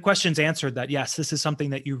the question's answered that, yes, this is something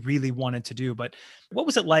that you really wanted to do. But what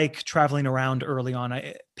was it like traveling around early on,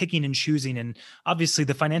 picking and choosing? And obviously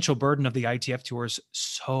the financial burden of the ITF Tour is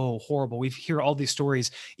so horrible. We hear all these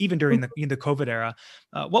stories, even during the COVID era.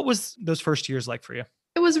 What was those first years like for you?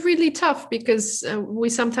 It was really tough because we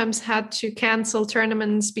sometimes had to cancel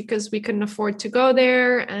tournaments because we couldn't afford to go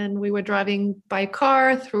there. And we were driving by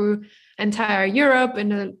car through entire Europe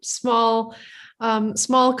in a small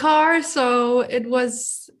car. So it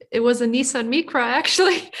was a Nissan Micra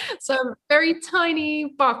actually. So a very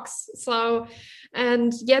tiny box. So,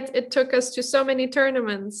 and yet it took us to so many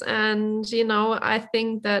tournaments. And, I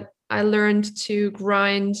think that I learned to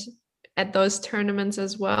grind at those tournaments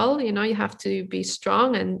as well. You have to be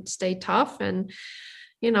strong and stay tough. And,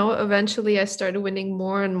 eventually I started winning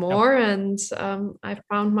more and more. Yep. And I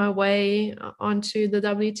found my way onto the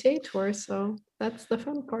WTA Tour. So that's the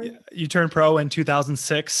fun part. You turned pro in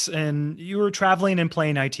 2006 and you were traveling and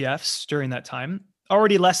playing ITFs during that time.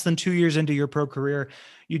 Already less than 2 years into your pro career,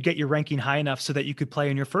 you'd get your ranking high enough so that you could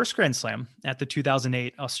play in your first Grand Slam at the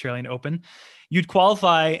 2008 Australian Open. You'd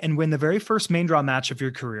qualify and win the very first main draw match of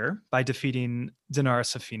your career by defeating Dinara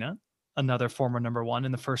Safina, another former number 1,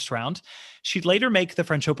 in the first round. She'd later make the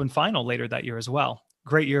French Open final later that year as well.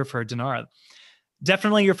 Great year for Dinara.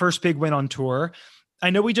 Definitely your first big win on tour. I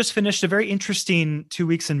know we just finished a very interesting 2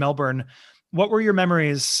 weeks in Melbourne. What were your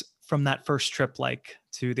memories from that first trip like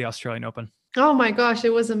to the Australian Open? Oh my gosh,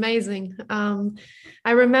 it was amazing.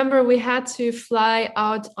 I remember we had to fly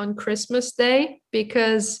out on Christmas Day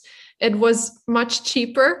because it was much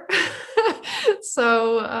cheaper.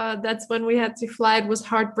 So that's when we had to fly. It was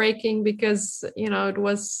heartbreaking because, it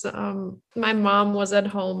was, my mom was at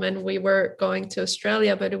home and we were going to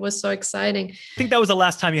Australia, but it was so exciting. I think that was the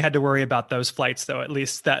last time you had to worry about those flights though, at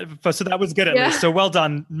least so that was good at least. So well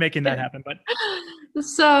done making that happen. But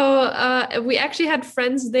so we actually had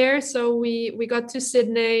friends there. So we got to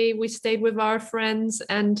Sydney, we stayed with our friends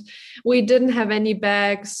and we didn't have any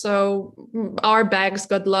bags. So our bags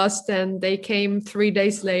got lost and they came 3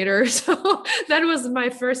 days later. So that was my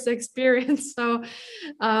first experience. So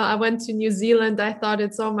I went to New Zealand. I thought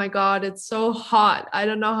oh my God, it's so hot. I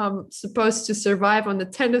don't know how I'm supposed to survive on the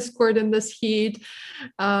tennis court in this heat.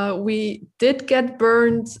 We did get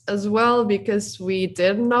burned as well because we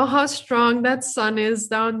didn't know how strong that sun is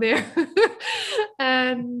down there.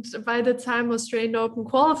 And by the time Australian Open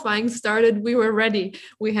qualifying started, we were ready.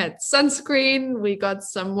 We had sunscreen, we got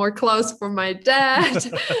some more clothes for my dad,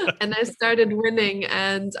 and I started winning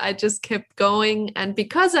and I just kept going. And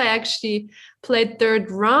because I actually played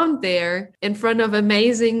third round there in front of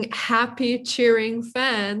amazing, happy, cheering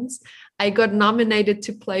fans, I got nominated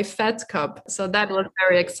to play Fed Cup. So that was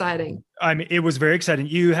very exciting. I mean, it was very exciting.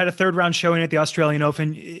 You had a third round showing at the Australian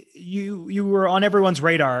Open. You were on everyone's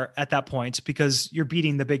radar at that point because you're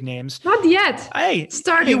beating the big names. Not yet. Hey,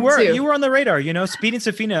 starting you were on the radar. Beating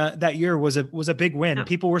Safina that year was a big win. Yeah.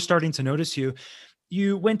 People were starting to notice you.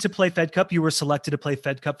 You went to play Fed Cup. You were selected to play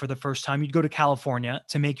Fed Cup for the first time. You'd go to California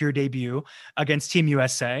to make your debut against Team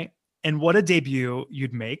USA. And what a debut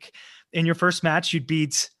you'd make. In your first match, you'd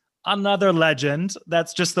beat another legend.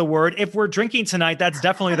 That's just the word. If we're drinking tonight, that's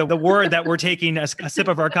definitely the word that we're taking a sip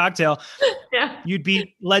of our cocktail. Yeah. You'd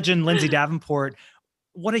beat legend Lindsay Davenport.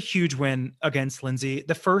 What a huge win against Lindsay.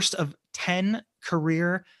 The first of 10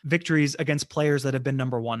 career victories against players that have been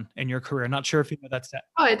number one in your career. Not sure if you know that stat.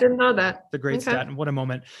 Oh, I didn't know that. The great stat. And what a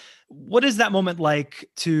moment. What is that moment like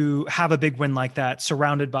to have a big win like that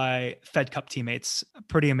surrounded by Fed Cup teammates?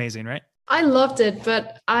 Pretty amazing, right? I loved it,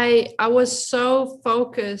 but I was so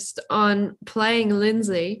focused on playing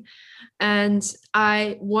Lindsay, and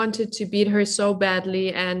I wanted to beat her so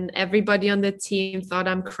badly, and everybody on the team thought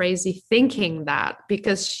I'm crazy thinking that,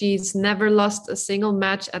 because she's never lost a single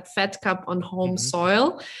match at Fed Cup on home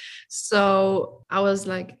soil. So I was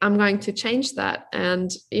like, I'm going to change that. And,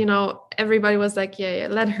 everybody was like, yeah,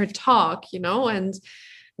 let her talk, and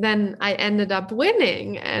then I ended up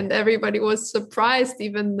winning, and everybody was surprised,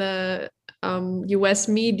 even the US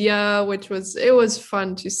media, it was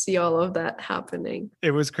fun to see all of that happening. It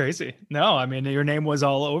was crazy. No, I mean, your name was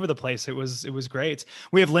all over the place. It was great.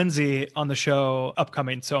 We have Lindsay on the show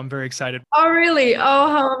upcoming, so I'm very excited. Oh, really? Oh,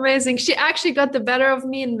 how amazing. She actually got the better of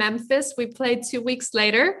me in Memphis. We played 2 weeks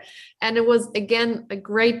later, and it was, again, a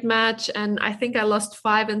great match. And I think I lost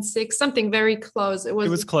 5-6, something very close. It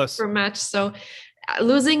was close for a match. So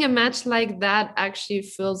losing a match like that actually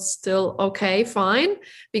feels still okay, fine,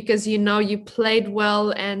 because you played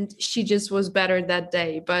well and she just was better that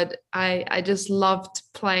day. But I just loved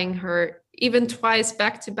playing her even twice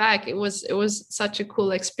back to back. It was such a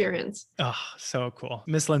cool experience. Oh, so cool.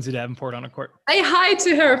 Miss Lindsay Davenport on a court. Say hi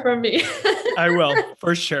to her from me. I will,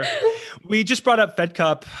 for sure. We just brought up Fed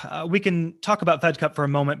Cup. We can talk about Fed Cup for a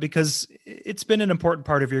moment because it's been an important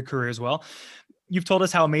part of your career as well. You've told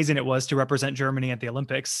us how amazing it was to represent Germany at the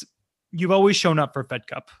Olympics. You've always shown up for Fed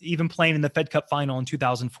Cup, even playing in the Fed Cup final in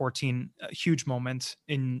 2014, a huge moment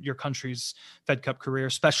in your country's Fed Cup career,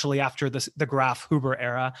 especially after the Graf Huber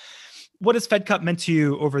era. What has Fed Cup meant to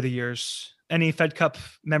you over the years? Any Fed Cup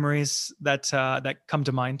memories that come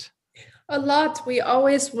to mind? A lot. We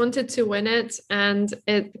always wanted to win it, and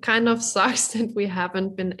it kind of sucks that we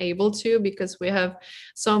haven't been able to, because we have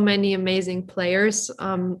so many amazing players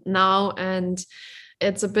now, and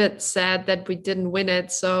it's a bit sad that we didn't win it.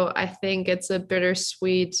 So I think it's a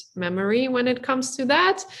bittersweet memory when it comes to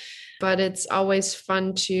that. But it's always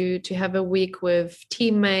fun to have a week with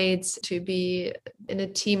teammates, to be in a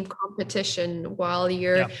team competition while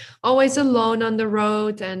you're always alone on the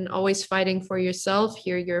road and always fighting for yourself.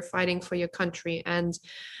 Here you're fighting for your country. And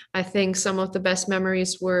I think some of the best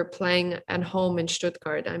memories were playing at home in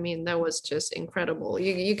Stuttgart. I mean, that was just incredible.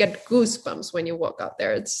 You get goosebumps when you walk out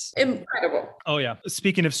there. It's incredible. Oh, yeah.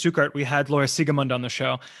 Speaking of Stuttgart, we had Laura Siegemund on the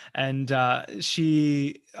show, and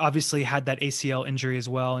she obviously had that ACL injury as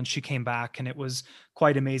well, and she came back, and it was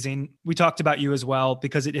quite amazing. We talked about you as well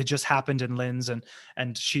because it had just happened in Linz,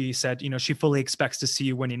 and she said, she fully expects to see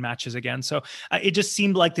you winning matches again. So it just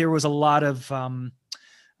seemed like there was a lot of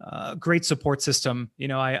great support system.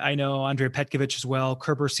 I know Andrea Petkovic as well.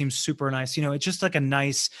 Kerber seems super nice. It's just like a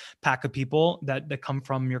nice pack of people that come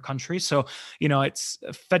from your country. So, it's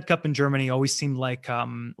Fed Cup in Germany always seemed like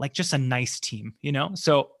just a nice team,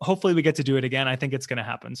 so hopefully we get to do it again. I think it's going to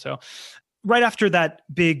happen. So right after that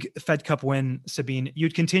big Fed Cup win, Sabine,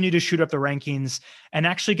 you'd continue to shoot up the rankings and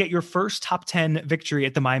actually get your first top 10 victory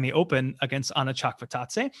at the Miami Open against Anna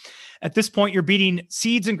Chakvetadze. At this point, you're beating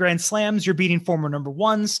seeds in Grand Slams. You're beating former number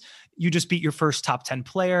ones. You just beat your first top 10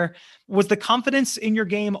 player. Was the confidence in your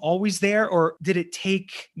game always there, or did it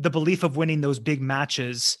take the belief of winning those big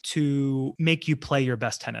matches to make you play your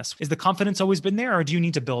best tennis? Is the confidence always been there, or do you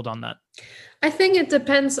need to build on that? I think it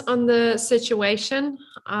depends on the situation.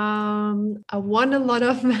 I won a lot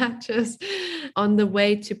of matches on the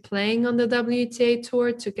way to playing on the WTA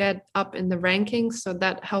tour to get up in the rankings. So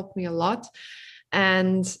that helped me a lot.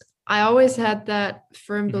 And I always had that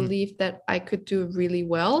firm belief that I could do really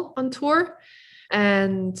well on tour.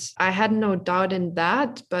 And I had no doubt in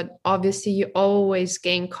that, but obviously you always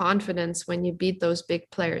gain confidence when you beat those big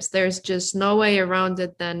players. There's just no way around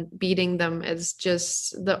it than beating them. It's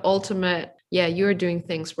just the ultimate, you're doing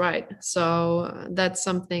things right. So that's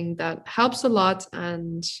something that helps a lot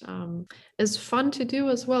and is fun to do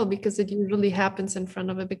as well, because it usually happens in front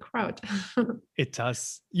of a big crowd. It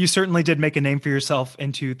does. You certainly did make a name for yourself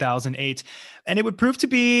in 2008. And it would prove to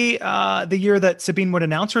be the year that Sabine would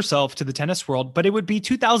announce herself to the tennis world, but it would be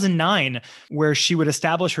 2009 where she would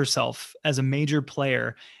establish herself as a major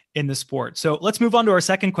player in the sport. So let's move on to our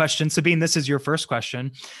second question. Sabine, this is your first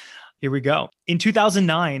question. Here we go. In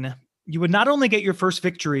 2009, you would not only get your first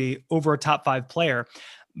victory over a top 5 player,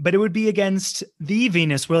 but it would be against the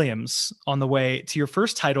Venus Williams on the way to your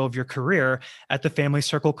first title of your career at the Family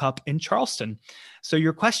Circle Cup in Charleston. So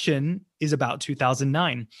your question is about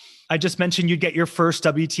 2009. I just mentioned you'd get your first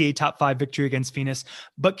WTA top 5 victory against Venus,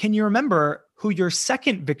 but can you remember who your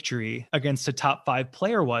second victory against a top 5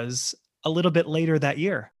 player was a little bit later that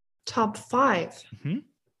year. Top 5.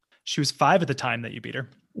 She was 5 at the time that you beat her.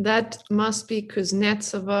 That must be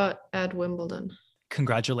Kuznetsova at Wimbledon.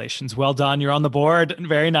 Congratulations. Well done. You're on the board.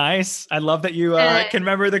 Very nice. I love that you can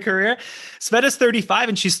remember the career. Sveta's 35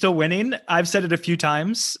 and she's still winning. I've said it a few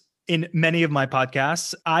times in many of my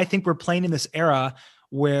podcasts. I think we're playing in this era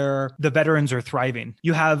where the veterans are thriving.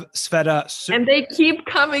 You have Sveta. And they keep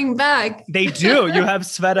coming back. They do. You have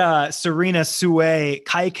Sveta, Serena, Sue,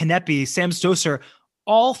 Kai Kanepi, Sam Stosur,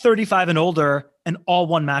 all 35 and older and all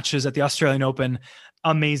won matches at the Australian Open.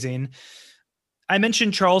 Amazing. I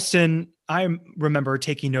mentioned Charleston. I remember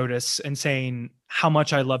taking notice and saying how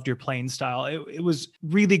much I loved your playing style. It was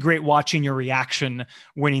really great watching your reaction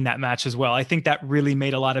winning that match as well. I think that really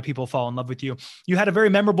made a lot of people fall in love with you. You had a very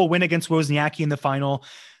memorable win against Wozniacki in the final.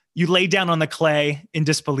 You laid down on the clay in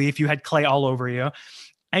disbelief. You had clay all over you.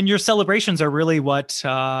 And your celebrations are really what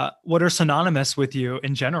are synonymous with you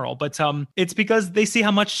in general. But it's because they see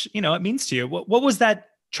how much, it means to you. What was that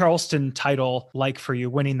Charleston title like for you,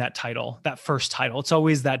 winning that title, that first title? It's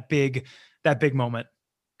always that big moment.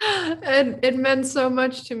 It meant so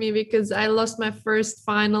much to me because I lost my first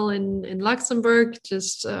final in Luxembourg,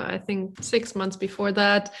 just I think 6 months before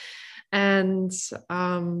that. And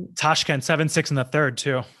Tashkent 7-6 in the third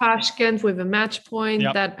too. Tashkent with a match point.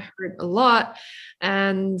 Yep. That hurt a lot.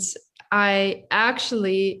 And I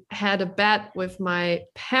actually had a bet with my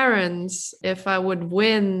parents if I would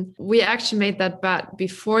win. We actually made that bet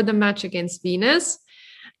before the match against Venus.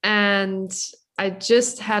 And I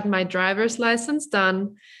just had my driver's license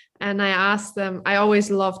done. And I asked them, I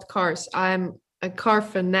always loved cars. I'm a car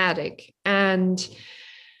fanatic. And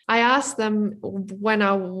I asked them when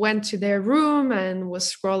I went to their room and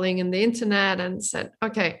was scrolling in the internet and said,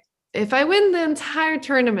 okay, if I win the entire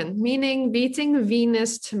tournament, meaning beating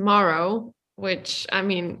Venus tomorrow, which, I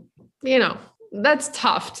mean, that's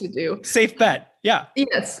tough to do. Safe bet. Yeah.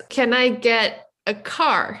 Yes. Can I get a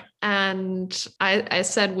car? And I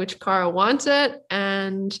said which car I wanted.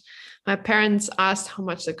 And my parents asked how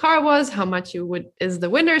much the car was, how much is the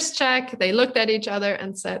winner's check. They looked at each other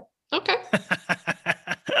and said, okay.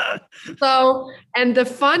 So, and the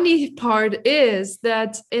funny part is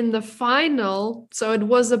that in the final, so it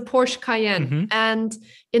was a Porsche Cayenne, and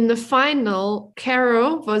in the final,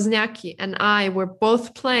 Caro Wozniacki and I were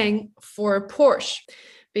both playing for a Porsche,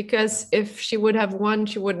 because if she would have won,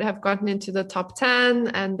 she would have gotten into the top 10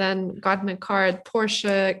 and then gotten a car at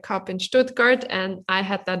Porsche Cup in Stuttgart. And I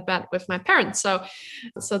had that bet with my parents. So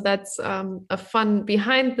that's a fun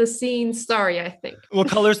behind the scenes story, I think. What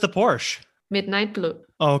color is the Porsche? Midnight blue.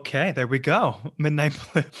 Okay, there we go. Midnight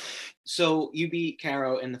blue. So you beat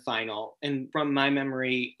Caro in the final. And from my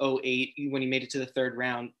memory, 2008, when you made it to the third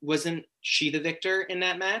round, wasn't she the victor in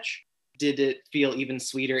that match? Did it feel even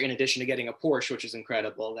sweeter, in addition to getting a Porsche, which is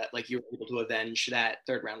incredible, that you were able to avenge that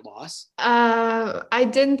third round loss? I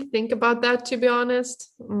didn't think about that, to be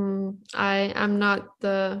honest. I am not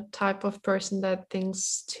the type of person that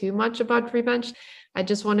thinks too much about revenge. I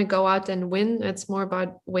just want to go out and win. It's more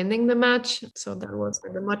about winning the match. So that was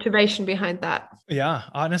the motivation behind that. Yeah,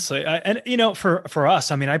 honestly. And for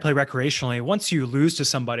us, I mean, I play recreationally. Once you lose to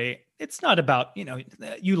somebody, it's not about,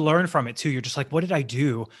 you learn from it too. You're just like, what did I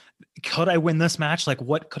do? Could I win this match? Like,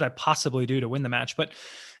 what could I possibly do to win the match? But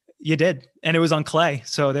you did. And it was on clay.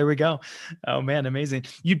 So there we go. Oh man, amazing.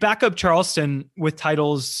 You back up Charleston with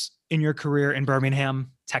titles in your career in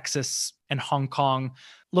Birmingham, Texas, and Hong Kong.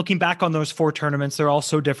 Looking back on those 4 tournaments, they're all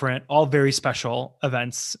so different, all very special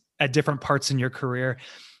events at different parts in your career.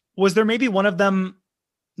 Was there maybe one of them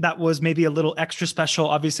that was maybe a little extra special?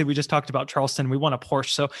 Obviously, we just talked about Charleston. We won a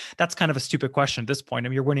Porsche. So that's kind of a stupid question at this point. I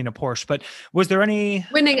mean, you're winning a Porsche, but was there any...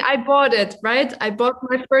 Winning, I bought it, right? I bought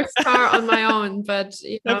my first car on my own, but...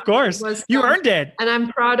 of course, you earned it. And I'm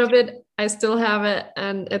proud of it. I still have it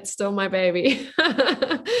and it's still my baby.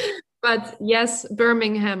 But yes,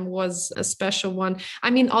 Birmingham was a special one. I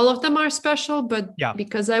mean, all of them are special, but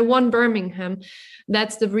because I won Birmingham,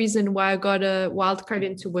 that's the reason why I got a wild card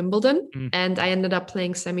into Wimbledon and I ended up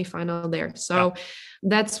playing semifinal there. So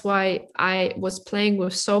that's why I was playing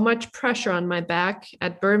with so much pressure on my back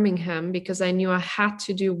at Birmingham, because I knew I had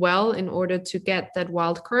to do well in order to get that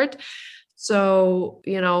wild card. So,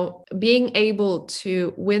 being able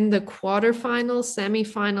to win the quarterfinal,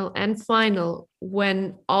 semifinal, and final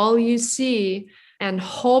when all you see and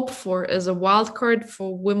hope for is a wild card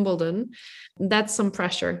for Wimbledon, that's some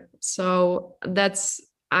pressure. So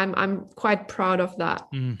I'm quite proud of that.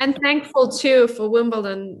 And thankful too for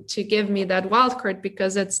Wimbledon to give me that wild card,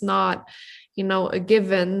 because it's not a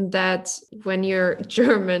given that when you're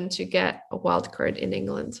German to get a wild card in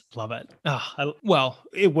England. Love it. Well,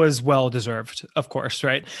 it was well deserved, of course,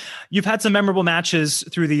 right? You've had some memorable matches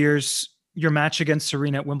through the years. Your match against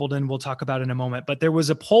Serena at Wimbledon, we'll talk about in a moment, but there was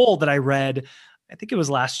a poll that I read, I think it was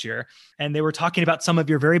last year, and they were talking about some of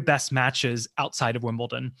your very best matches outside of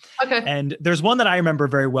Wimbledon. Okay. And there's one that I remember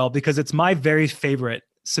very well because it's my very favorite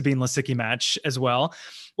Sabine Lisicki match as well.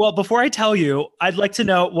 Well, before I tell you, I'd like to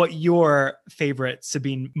know what your favorite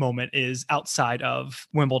Sabine moment is outside of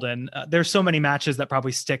Wimbledon. There's so many matches that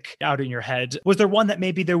probably stick out in your head. Was there one that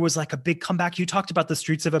maybe there was like a big comeback? You talked about the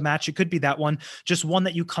streets of a match. It could be that one, just one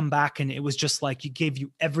that you come back and it was just like you gave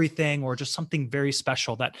you everything, or just something very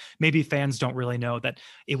special that maybe fans don't really know, that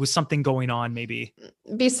it was something going on maybe.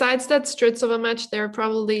 Besides that streets of a match, there are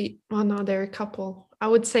probably, there are a couple. I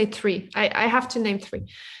would say 3. I have to name 3.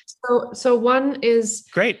 So one is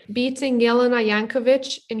great, beating Jelena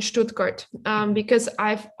Jankovic in Stuttgart, because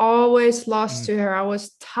I've always lost to her. I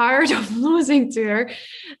was tired of losing to her,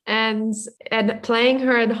 and playing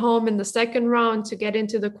her at home in the second round to get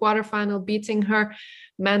into the quarterfinal, beating her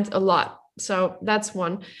meant a lot. So that's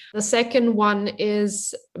one. The second one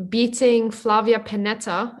is beating Flavia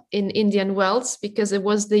Pennetta in Indian Wells, because it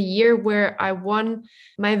was the year where I won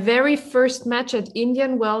my very first match at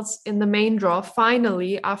Indian Wells in the main draw.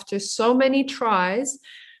 Finally, after so many tries,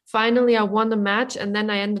 finally I won the match, and then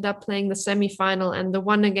I ended up playing the semifinal, and the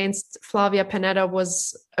one against Flavia Pennetta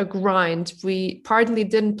was a grind. We partly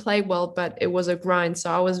didn't play well, but it was a grind. So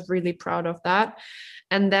I was really proud of that.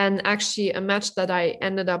 And then actually a match that I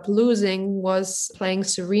ended up losing was playing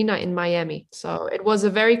Serena in Miami. So it was a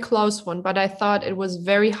very close one, but I thought it was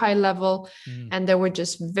very high level. And there were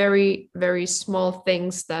just very, very small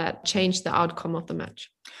things that changed the outcome of the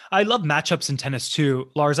match. I love matchups in tennis too.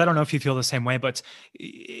 Lars, I don't know if you feel the same way, but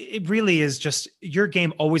it really is just your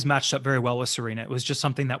game always matched up very well with Serena. It was just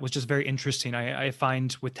something that was just very interesting. I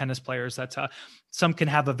find with tennis players that some can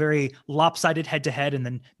have a very lopsided head-to-head and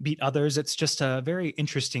then beat others. It's just a very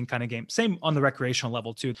interesting kind of game. Same on the recreational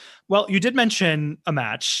level too. Well, you did mention a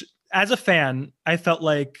match. As a fan, I felt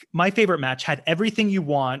like my favorite match had everything you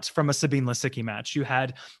want from a Sabine Lisicki match. You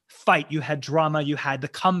had fight, you had drama, you had the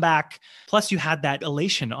comeback, plus you had that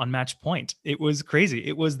elation on match point. It was crazy.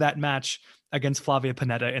 It was that match against Flavia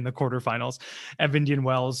Pennetta in the quarterfinals of Indian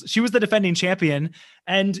Wells. She was the defending champion,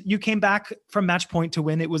 and you came back from match point to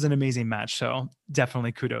win. It was an amazing match. So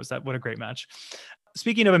definitely kudos. What a great match.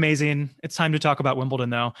 Speaking of amazing, it's time to talk about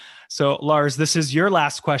Wimbledon though. So Lars, this is your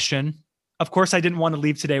last question. Of course, I didn't want to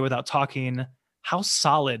leave today without talking how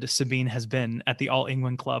solid Sabine has been at the All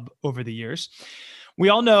England Club over the years. We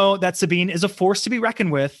all know that Sabine is a force to be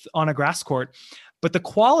reckoned with on a grass court, but the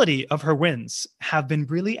quality of her wins have been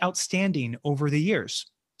really outstanding over the years.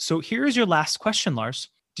 So here's your last question, Lars.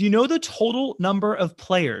 Do you know the total number of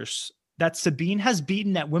players that Sabine has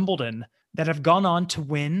beaten at Wimbledon that have gone on to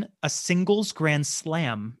win a singles Grand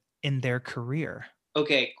Slam in their career?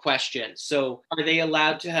 Okay, question. So are they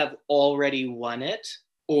allowed to have already won it,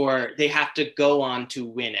 or they have to go on to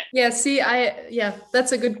win it? Yeah,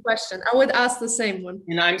 that's a good question. I would ask the same one.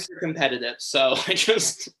 And I'm so competitive, so I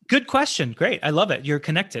just... Good question. Great. I love it. You're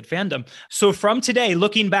connected. Fandom. So from today,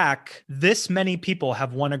 looking back, this many people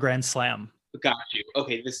have won a Grand Slam. Got you.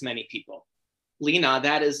 Okay, this many people. Lena,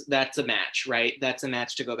 that's a match, right? That's a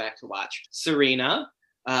match to go back to watch. Serena,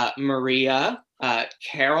 Maria,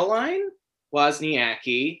 Caroline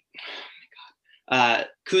Wozniacki,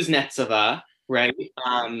 Kuznetsova, right?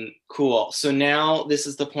 Cool. So now this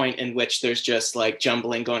is the point in which there's just like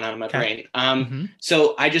jumbling going on in my brain.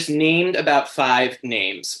 So I just named about 5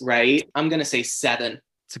 names, right? I'm going to say 7.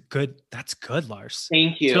 That's good, Lars.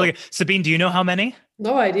 Thank you. Really Sabine, do you know how many?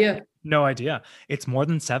 No idea. No idea. It's more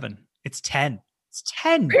than 7. It's 10. It's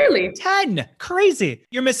 10. Really? 10. Crazy.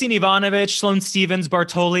 You're missing Ivanovic, Sloane Stephens,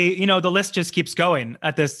 Bartoli. The list just keeps going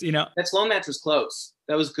at this, That Sloane match was close.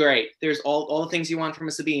 That was great. There's all the things you want from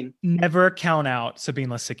a Sabine. Never count out Sabine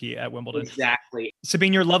Lisicki at Wimbledon. Exactly.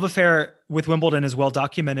 Sabine, your love affair with Wimbledon is well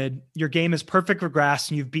documented. Your game is perfect for grass,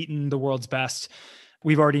 and you've beaten the world's best.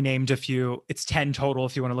 We've already named a few. It's 10 total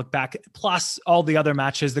if you want to look back, plus all the other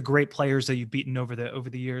matches, the great players that you've beaten over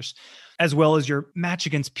the years, as well as your match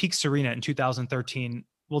against Peak Serena in 2013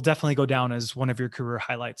 will definitely go down as one of your career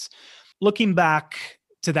highlights. Looking back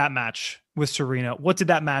to that match with Serena, what did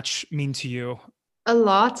that match mean to you? A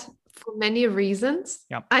lot, for many reasons.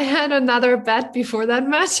 Yep. I had another bet before that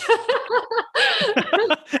match.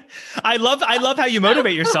 I love how you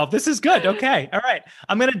motivate yourself. This is good. Okay. All right.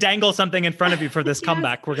 I'm going to dangle something in front of you for this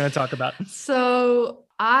comeback we're going to talk about. So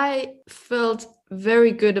I felt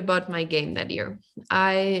very good about my game that year.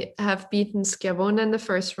 I have beaten Schiavone in the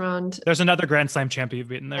first round. There's another Grand Slam champion you've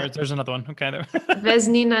beaten. There's another one. Okay.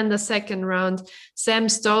 Vesnina in the second round, Sam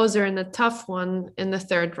Stosur in a tough one in the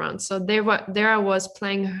third round. So there I was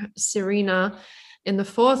playing Serena in the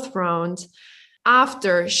fourth round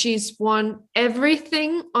after she's won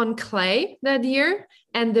everything on clay that year.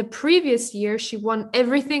 And the previous year, she won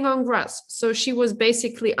everything on grass. So she was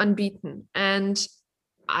basically unbeaten. And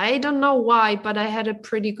I don't know why, but I had a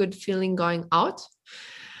pretty good feeling going out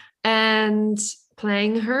and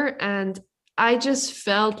playing her. And I just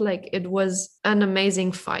felt like it was an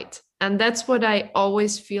amazing fight. And that's what I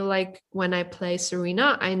always feel like when I play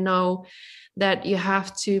Serena. I know that you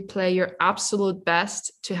have to play your absolute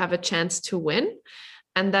best to have a chance to win.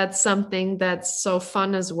 And that's something that's so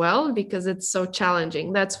fun as well, because it's so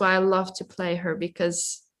challenging. That's why I love to play her,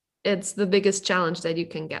 because it's the biggest challenge that you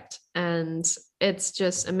can get. And it's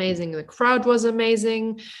just amazing. The crowd was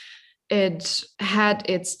amazing. It had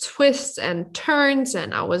its twists and turns,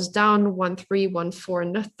 and I was down 1-3, 1-4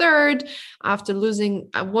 in the third. After losing,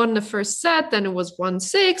 I won the first set, then it was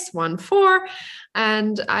 1-6, 1-4.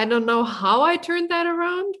 And I don't know how I turned that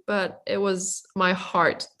around, but it was my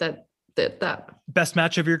heart that did that. Best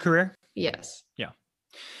match of your career? Yes. Yeah.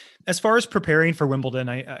 As far as preparing for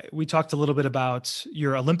Wimbledon, we talked a little bit about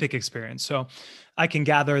your Olympic experience. So I can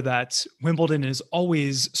gather that Wimbledon is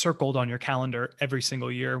always circled on your calendar every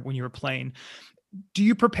single year when you were playing. Do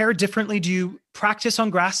you prepare differently? Do you practice on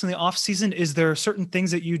grass in the off season? Is there certain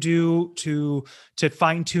things that you do to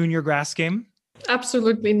fine tune your grass game?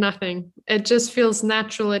 Absolutely nothing. It just feels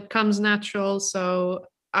natural. It comes natural. So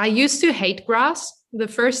I used to hate grass. The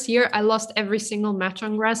first year, I lost every single match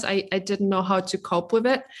on grass. I didn't know how to cope with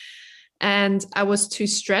it. And I was too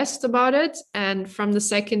stressed about it. And from the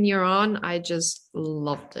second year on, I just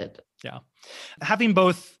loved it. Yeah. Having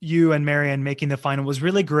both you and Marianne making the final was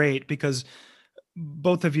really great, because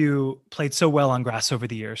both of you played so well on grass over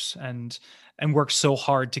the years and worked so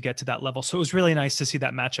hard to get to that level. So it was really nice to see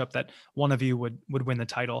that matchup, that one of you would win the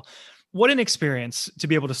title. What an experience to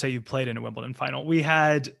be able to say you played in a Wimbledon final. We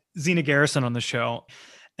had Zina Garrison on the show,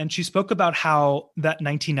 and she spoke about how that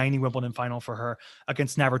 1990 Wimbledon final for her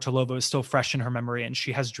against Navratilova is still fresh in her memory, and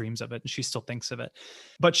she has dreams of it and she still thinks of it.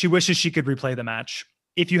 But she wishes she could replay the match.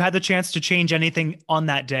 If you had the chance to change anything on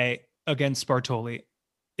that day against Bartoli,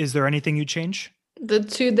 is there anything you'd change? The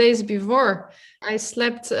 2 days before, I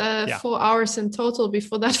slept 4 hours in total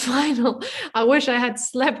before that final. I wish I had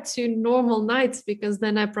slept 2 normal nights, because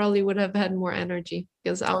then I probably would have had more energy,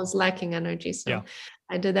 because I was lacking energy. So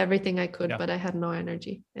I did everything I could, but I had no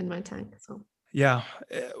energy in my tank. So yeah.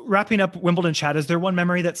 Wrapping up Wimbledon chat, is there one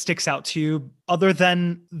memory that sticks out to you other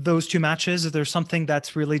than those 2 matches? Is there something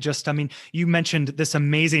that's really just, I mean, you mentioned this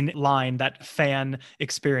amazing line, that fan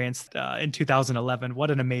experience in 2011.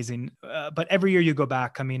 What an amazing, but every year you go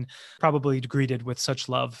back, I mean, probably greeted with such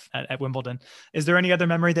love at Wimbledon. Is there any other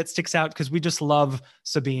memory that sticks out? Because we just love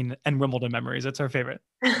Sabine and Wimbledon memories. It's our favorite.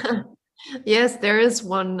 Yes, there is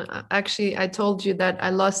one. Actually, I told you that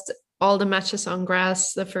I lost all the matches on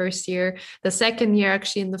grass the first year. The second year,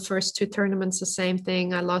 actually, in the first 2 tournaments, the same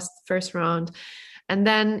thing. I lost the first round. And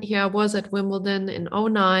then here I was at Wimbledon in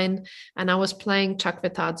 2009, and I was playing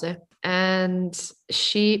Chakvetadze. And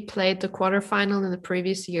she played the quarterfinal in the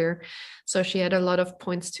previous year. So she had a lot of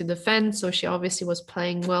points to defend. So she obviously was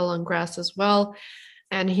playing well on grass as well.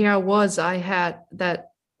 And here I had that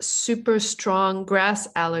super strong grass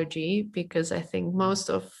allergy, because I think most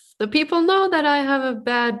of the people know that I have a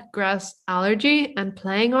bad grass allergy, and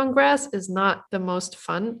playing on grass is not the most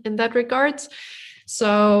fun in that regards.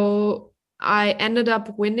 So I ended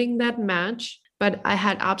up winning that match, but I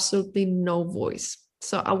had absolutely no voice.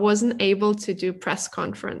 So I wasn't able to do press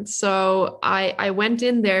conference. So I went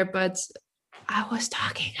in there, but I was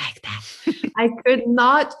talking like that. I could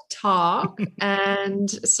not talk. And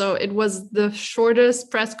so it was the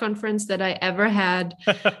shortest press conference that I ever had.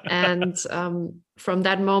 And from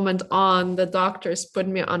that moment on, the doctors put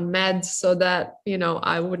me on meds so that,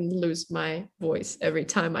 I wouldn't lose my voice every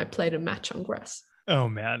time I played a match on grass. Oh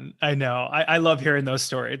man, I know. I love hearing those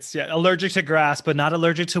stories. Yeah, allergic to grass, but not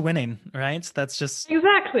allergic to winning, right? That's just...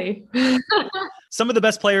 Exactly. Some of the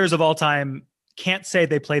best players of all time can't say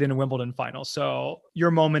they played in a Wimbledon final. So your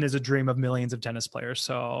moment is a dream of millions of tennis players.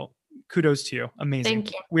 So kudos to you. Amazing.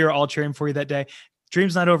 Thank you. We are all cheering for you that day.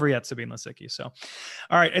 Dream's not over yet, Sabine Lisicki. So,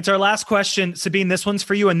 all right, it's our last question. Sabine, this one's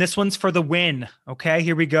for you, and this one's for the win. Okay,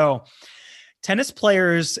 here we go. Tennis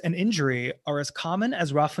players and injury are as common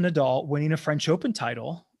as Rafa Nadal winning a French Open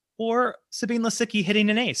title, or Sabine Lisicki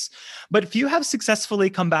hitting an ace. But few have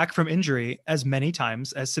successfully come back from injury as many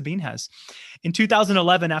times as Sabine has. In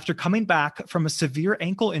 2011, after coming back from a severe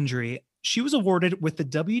ankle injury, she was awarded with the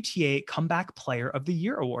WTA Comeback Player of the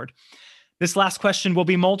Year award. This last question will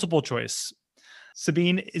be multiple choice.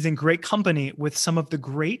 Sabine is in great company with some of the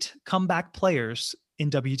great comeback players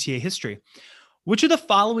in WTA history. Which of the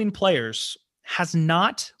following players has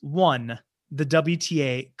not won the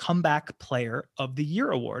WTA Comeback Player of the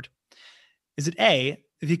Year award? Is it A,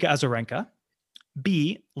 Vika Azarenka,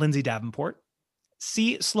 B, Lindsay Davenport,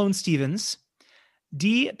 C, Sloane Stephens,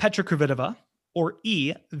 D, Petra Kvitova, or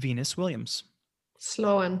E, Venus Williams?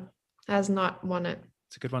 Sloane has not won it.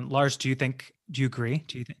 It's a good one. Lars, do you agree?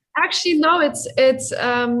 Do you think? Actually, no,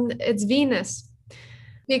 it's Venus.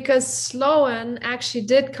 Because Sloane actually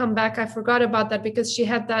did come back. I forgot about that because she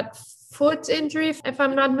had that foot injury, if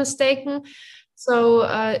I'm not mistaken.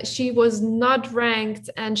 So she was not ranked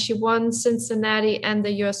and she won Cincinnati and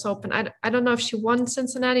the US Open. I don't know if she won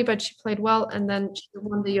Cincinnati, but she played well and then she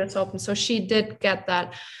won the US Open. So she did get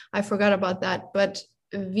that. I forgot about that. But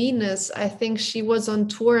Venus, I think she was on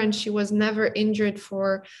tour and she was never injured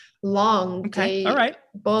for long. Okay, all right.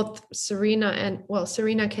 Both Serena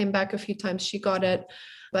came back a few times. She got it.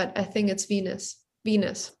 But I think it's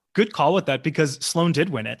Venus. Good call with that because Sloane did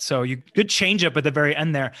win it. So you good change up at the very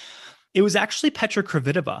end there. It was actually Petra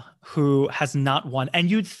Kvitova who has not won. And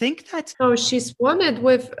you'd think that... Oh, she's won it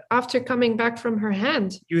after coming back from her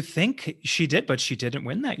hand. You'd think she did, but she didn't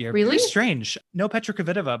win that year. Really? Pretty strange. No Petra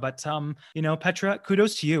Kvitova, but Petra,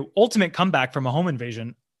 kudos to you. Ultimate comeback from a home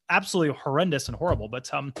invasion. Absolutely horrendous and horrible. But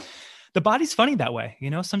the body's funny that way.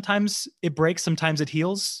 Sometimes it breaks, sometimes it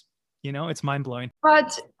heals. It's mind-blowing.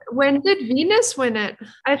 But when did Venus win it?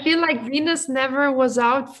 I feel like Venus never was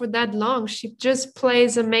out for that long. She just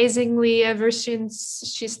plays amazingly ever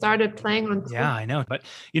since she started playing on tour. Yeah, I know. But,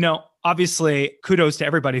 obviously, kudos to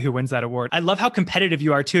everybody who wins that award. I love how competitive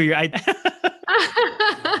you are, too.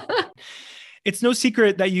 It's no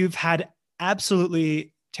secret that you've had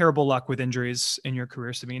absolutely terrible luck with injuries in your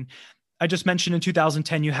career, Sabine. I just mentioned in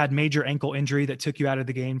 2010, you had major ankle injury that took you out of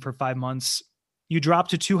the game for 5 months. You dropped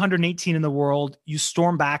to 218 in the world. You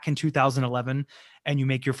storm back in 2011 and you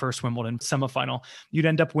make your first Wimbledon semifinal. You'd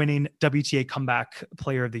end up winning WTA Comeback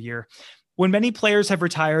Player of the Year. When many players have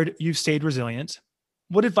retired, you've stayed resilient.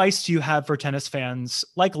 What advice do you have for tennis fans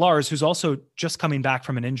like Lars, who's also just coming back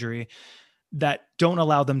from an injury, that don't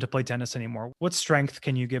allow them to play tennis anymore? What strength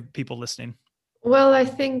can you give people listening? Well, I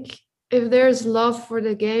think if there's love for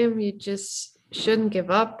the game, you just shouldn't give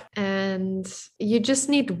up, and you just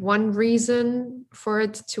need one reason for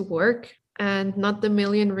it to work and not the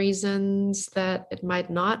million reasons that it might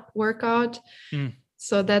not work out.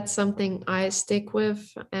 So that's something I stick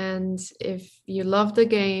with. And if you love the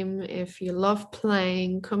game, if you love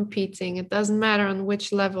playing, competing, it doesn't matter on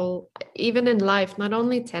which level, even in life, not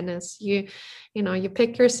only tennis, you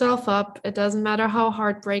pick yourself up. It doesn't matter how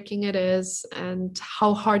heartbreaking it is and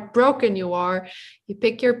how heartbroken you are. You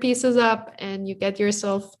pick your pieces up and you get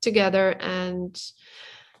yourself together and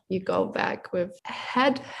you go back with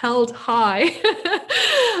head held high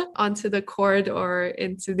onto the court or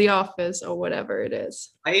into the office or whatever it is.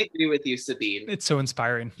 I agree with you, Sabine. It's so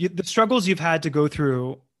inspiring. The struggles you've had to go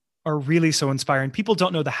through are really so inspiring. People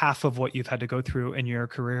don't know the half of what you've had to go through in your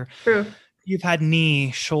career. True. You've had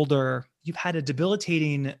knee, shoulder, you've had a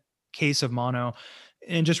debilitating case of mono,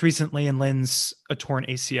 and just recently in Lin's, a torn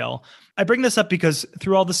ACL. I bring this up because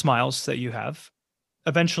through all the smiles that you have,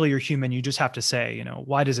 eventually you're human. You just have to say,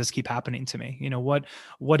 why does this keep happening to me?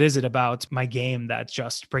 What is it about my game that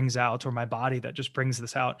just brings out, or my body that just brings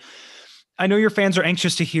this out? I know your fans are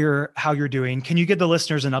anxious to hear how you're doing. Can you give the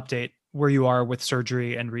listeners an update where you are with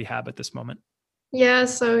surgery and rehab at this moment? Yeah,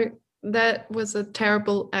 so that was a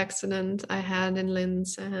terrible accident I had in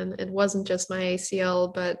Linz, and it wasn't just my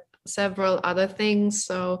ACL, but several other things.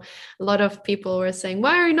 So a lot of people were saying,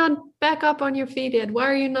 why are you not back up on your feet yet? Why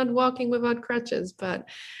are you not walking without crutches? But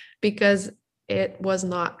because it was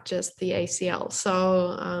not just the ACL.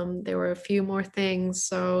 So there were a few more things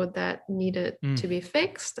that needed to be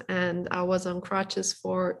fixed. And I was on crutches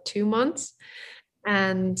for 2 months.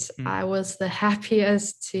 And I was the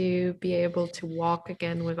happiest to be able to walk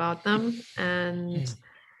again without them. And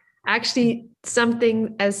actually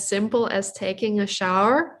something as simple as taking a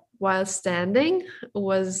shower while standing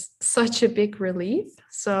was such a big relief.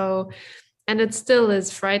 So, and it still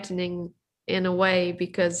is frightening in a way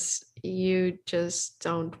because you just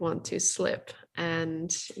don't want to slip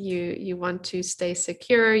and you want to stay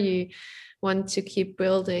secure. You want to keep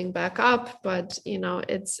building back up, but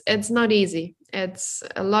it's not easy. It's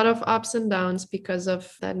a lot of ups and downs because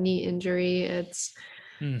of that knee injury. It's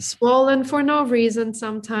swollen for no reason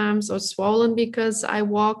sometimes, or swollen because I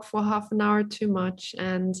walk for half an hour too much.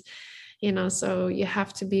 And, so you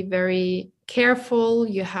have to be very careful.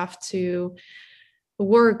 You have to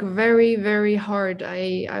work very, very hard.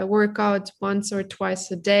 I work out once or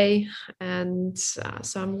twice a day. And so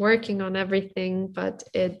I'm working on everything, but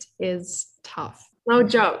it is tough. No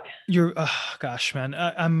joke. Gosh,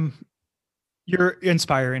 man, you're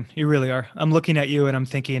inspiring. You really are. I'm looking at you and I'm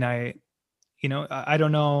thinking, I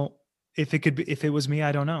don't know if it was me,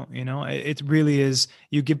 I don't know, it really is.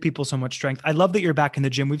 You give people so much strength. I love that you're back in the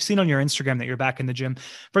gym. We've seen on your Instagram that you're back in the gym.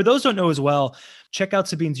 For those who don't know as well, check out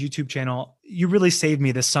Sabine's YouTube channel. You really saved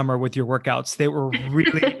me this summer with your workouts. They were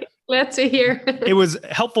really glad to hear. It was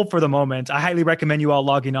helpful for the moment. I highly recommend you all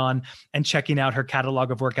logging on and checking out her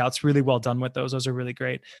catalog of workouts. Really well done with those. Those are really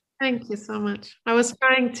great. Thank you so much. I was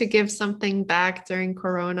trying to give something back during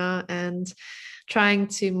Corona and trying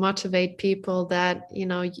to motivate people that,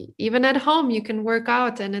 even at home, you can work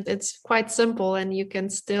out and it's quite simple and you can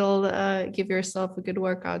still give yourself a good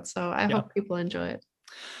workout. So I hope people enjoy it.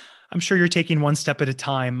 I'm sure you're taking one step at a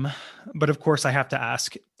time, but of course I have to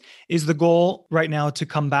ask, is the goal right now to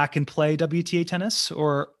come back and play WTA tennis,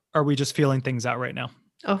 or are we just feeling things out right now?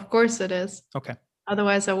 Of course it is. Okay.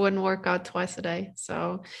 Otherwise, I wouldn't work out twice a day.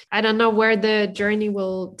 So I don't know where the journey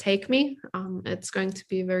will take me. It's going to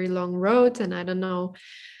be a very long road, and I don't know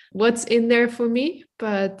what's in there for me,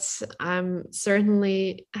 but I'm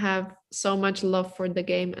certainly have so much love for the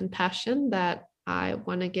game and passion that I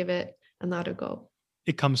want to give it another go.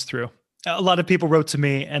 It comes through. A lot of people wrote to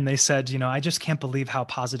me and they said, I just can't believe how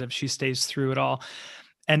positive she stays through it all.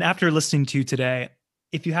 And after listening to you today,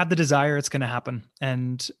 if you have the desire, it's going to happen.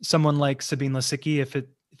 And someone like Sabine Lisicki, if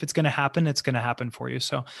it's going to happen, it's going to happen for you.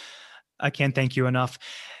 So I can't thank you enough.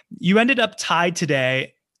 You ended up tied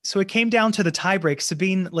today. So it came down to the tiebreak.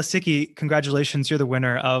 Sabine Lisicki, congratulations. You're the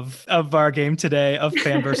winner of our game today of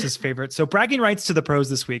fan versus favorite. So bragging rights to the pros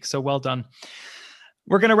this week. So well done.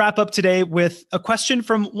 We're going to wrap up today with a question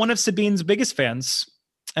from one of Sabine's biggest fans,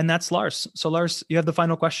 and that's Lars. So Lars, you have the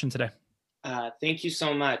final question today. Thank you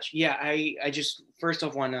so much. Yeah, I just first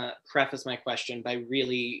off want to preface my question by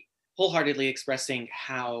really wholeheartedly expressing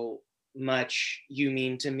how much you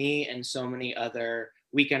mean to me and so many other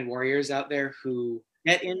weekend warriors out there who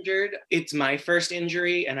get injured. It's my first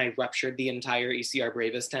injury and I ruptured the entire ECR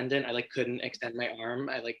brevis tendon. I couldn't extend my arm.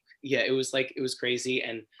 It was crazy.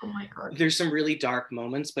 And oh my God, there's some really dark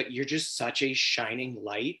moments, but you're just such a shining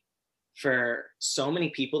light for so many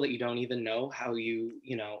people that you don't even know how you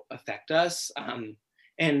affect us.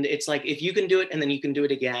 And it's like, if you can do it and then you can do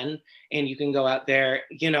it again and you can go out there,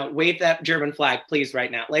 wave that German flag, please,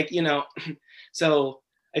 right now. So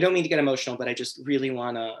I don't mean to get emotional, but I just really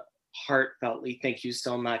want to heartfeltly thank you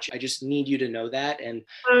so much. I just need you to know that. And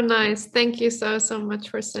oh, nice. Thank you so much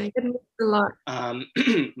for saying it. It means a lot.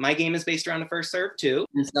 My game is based around a first serve too,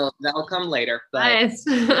 and so that'll come later. But nice.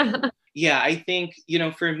 yeah, I think,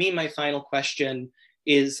 for me, my final question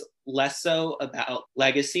is less so about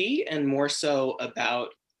legacy and more so about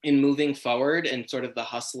in moving forward and sort of the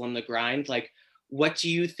hustle and the grind. What do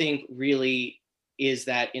you think really is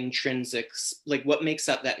that intrinsic, what makes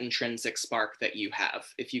up that intrinsic spark that you have?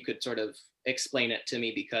 If you could sort of explain it to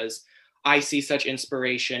me, because I see such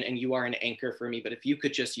inspiration and you are an anchor for me, but if you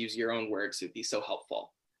could just use your own words, it would be so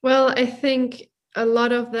helpful. Well, I think a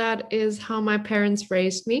lot of that is how my parents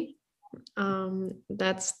raised me.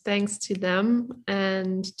 That's thanks to them,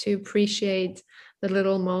 and to appreciate the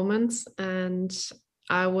little moments. And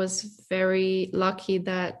I was very lucky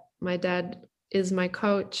that my dad is my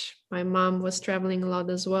coach. My mom was traveling a lot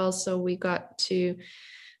as well, so we got to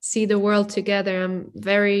see the world together. I'm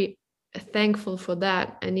very thankful for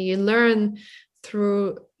that. And you learn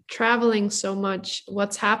through traveling so much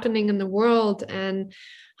what's happening in the world and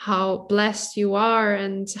how blessed you are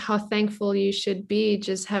and how thankful you should be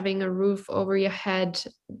just having a roof over your head,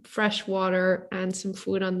 fresh water, and some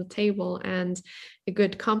food on the table, and a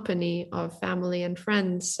good company of family and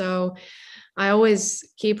friends. So I always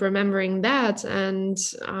keep remembering that. And,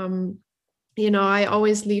 I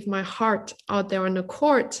always leave my heart out there on the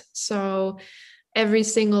court. So every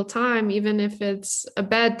single time, even if it's a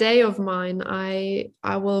bad day of mine, I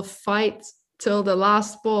will fight till the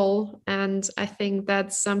last ball. And I think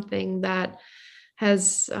that's something that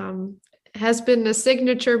has been a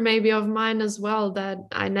signature maybe of mine as well, that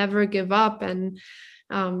I never give up and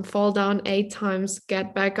fall down 8 times,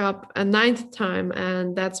 get back up a 9th time.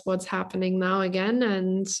 And that's what's happening now again.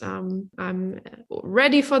 And I'm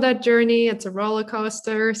ready for that journey. It's a roller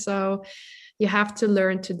coaster. So you have to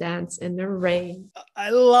learn to dance in the rain.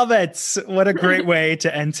 I love it. What a great way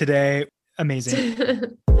to end today.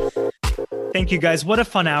 Amazing. Thank you, guys. What a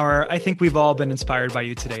fun hour. I think we've all been inspired by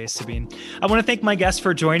you today, Sabine. I want to thank my guests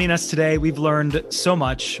for joining us today. We've learned so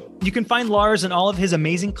much. You can find Lars and all of his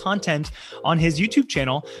amazing content on his YouTube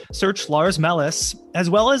channel. Search Lars Mellis, as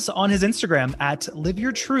well as on his Instagram at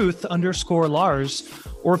liveyourtruth_Lars.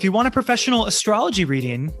 Or if you want a professional astrology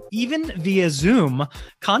reading, even via Zoom,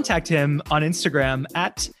 contact him on Instagram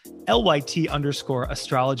at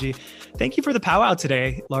LYT_astrology. Thank you for the powwow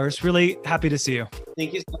today, Lars. Really happy to see you.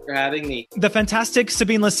 Thank you so much for having me. The fantastic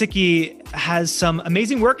Sabine Lisicki has some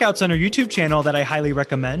amazing workouts on her YouTube channel that I highly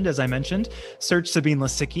recommend. As I mentioned, search Sabine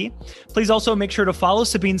Lisicki. Please also make sure to follow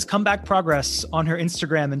Sabine's comeback progress on her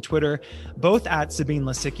Instagram and Twitter, both at Sabine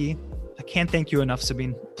Lisicki. I can't thank you enough,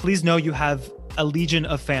 Sabine. Please know you have a legion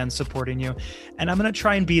of fans supporting you. And I'm going to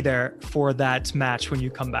try and be there for that match when you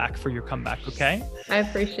come back, for your comeback, okay? I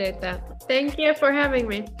appreciate that. Thank you for having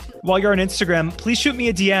me. While you're on Instagram, please shoot me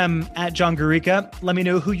a DM at John Garica. Let me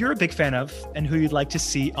know who you're a big fan of and who you'd like to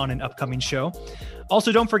see on an upcoming show.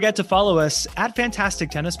 Also, don't forget to follow us at Fantastic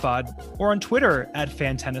Tennis Pod or on Twitter at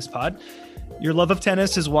FanTennisPod. Your love of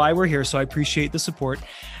tennis is why we're here, so I appreciate the support.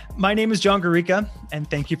 My name is John Garica, and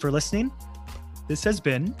thank you for listening. This has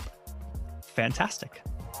been fantastic.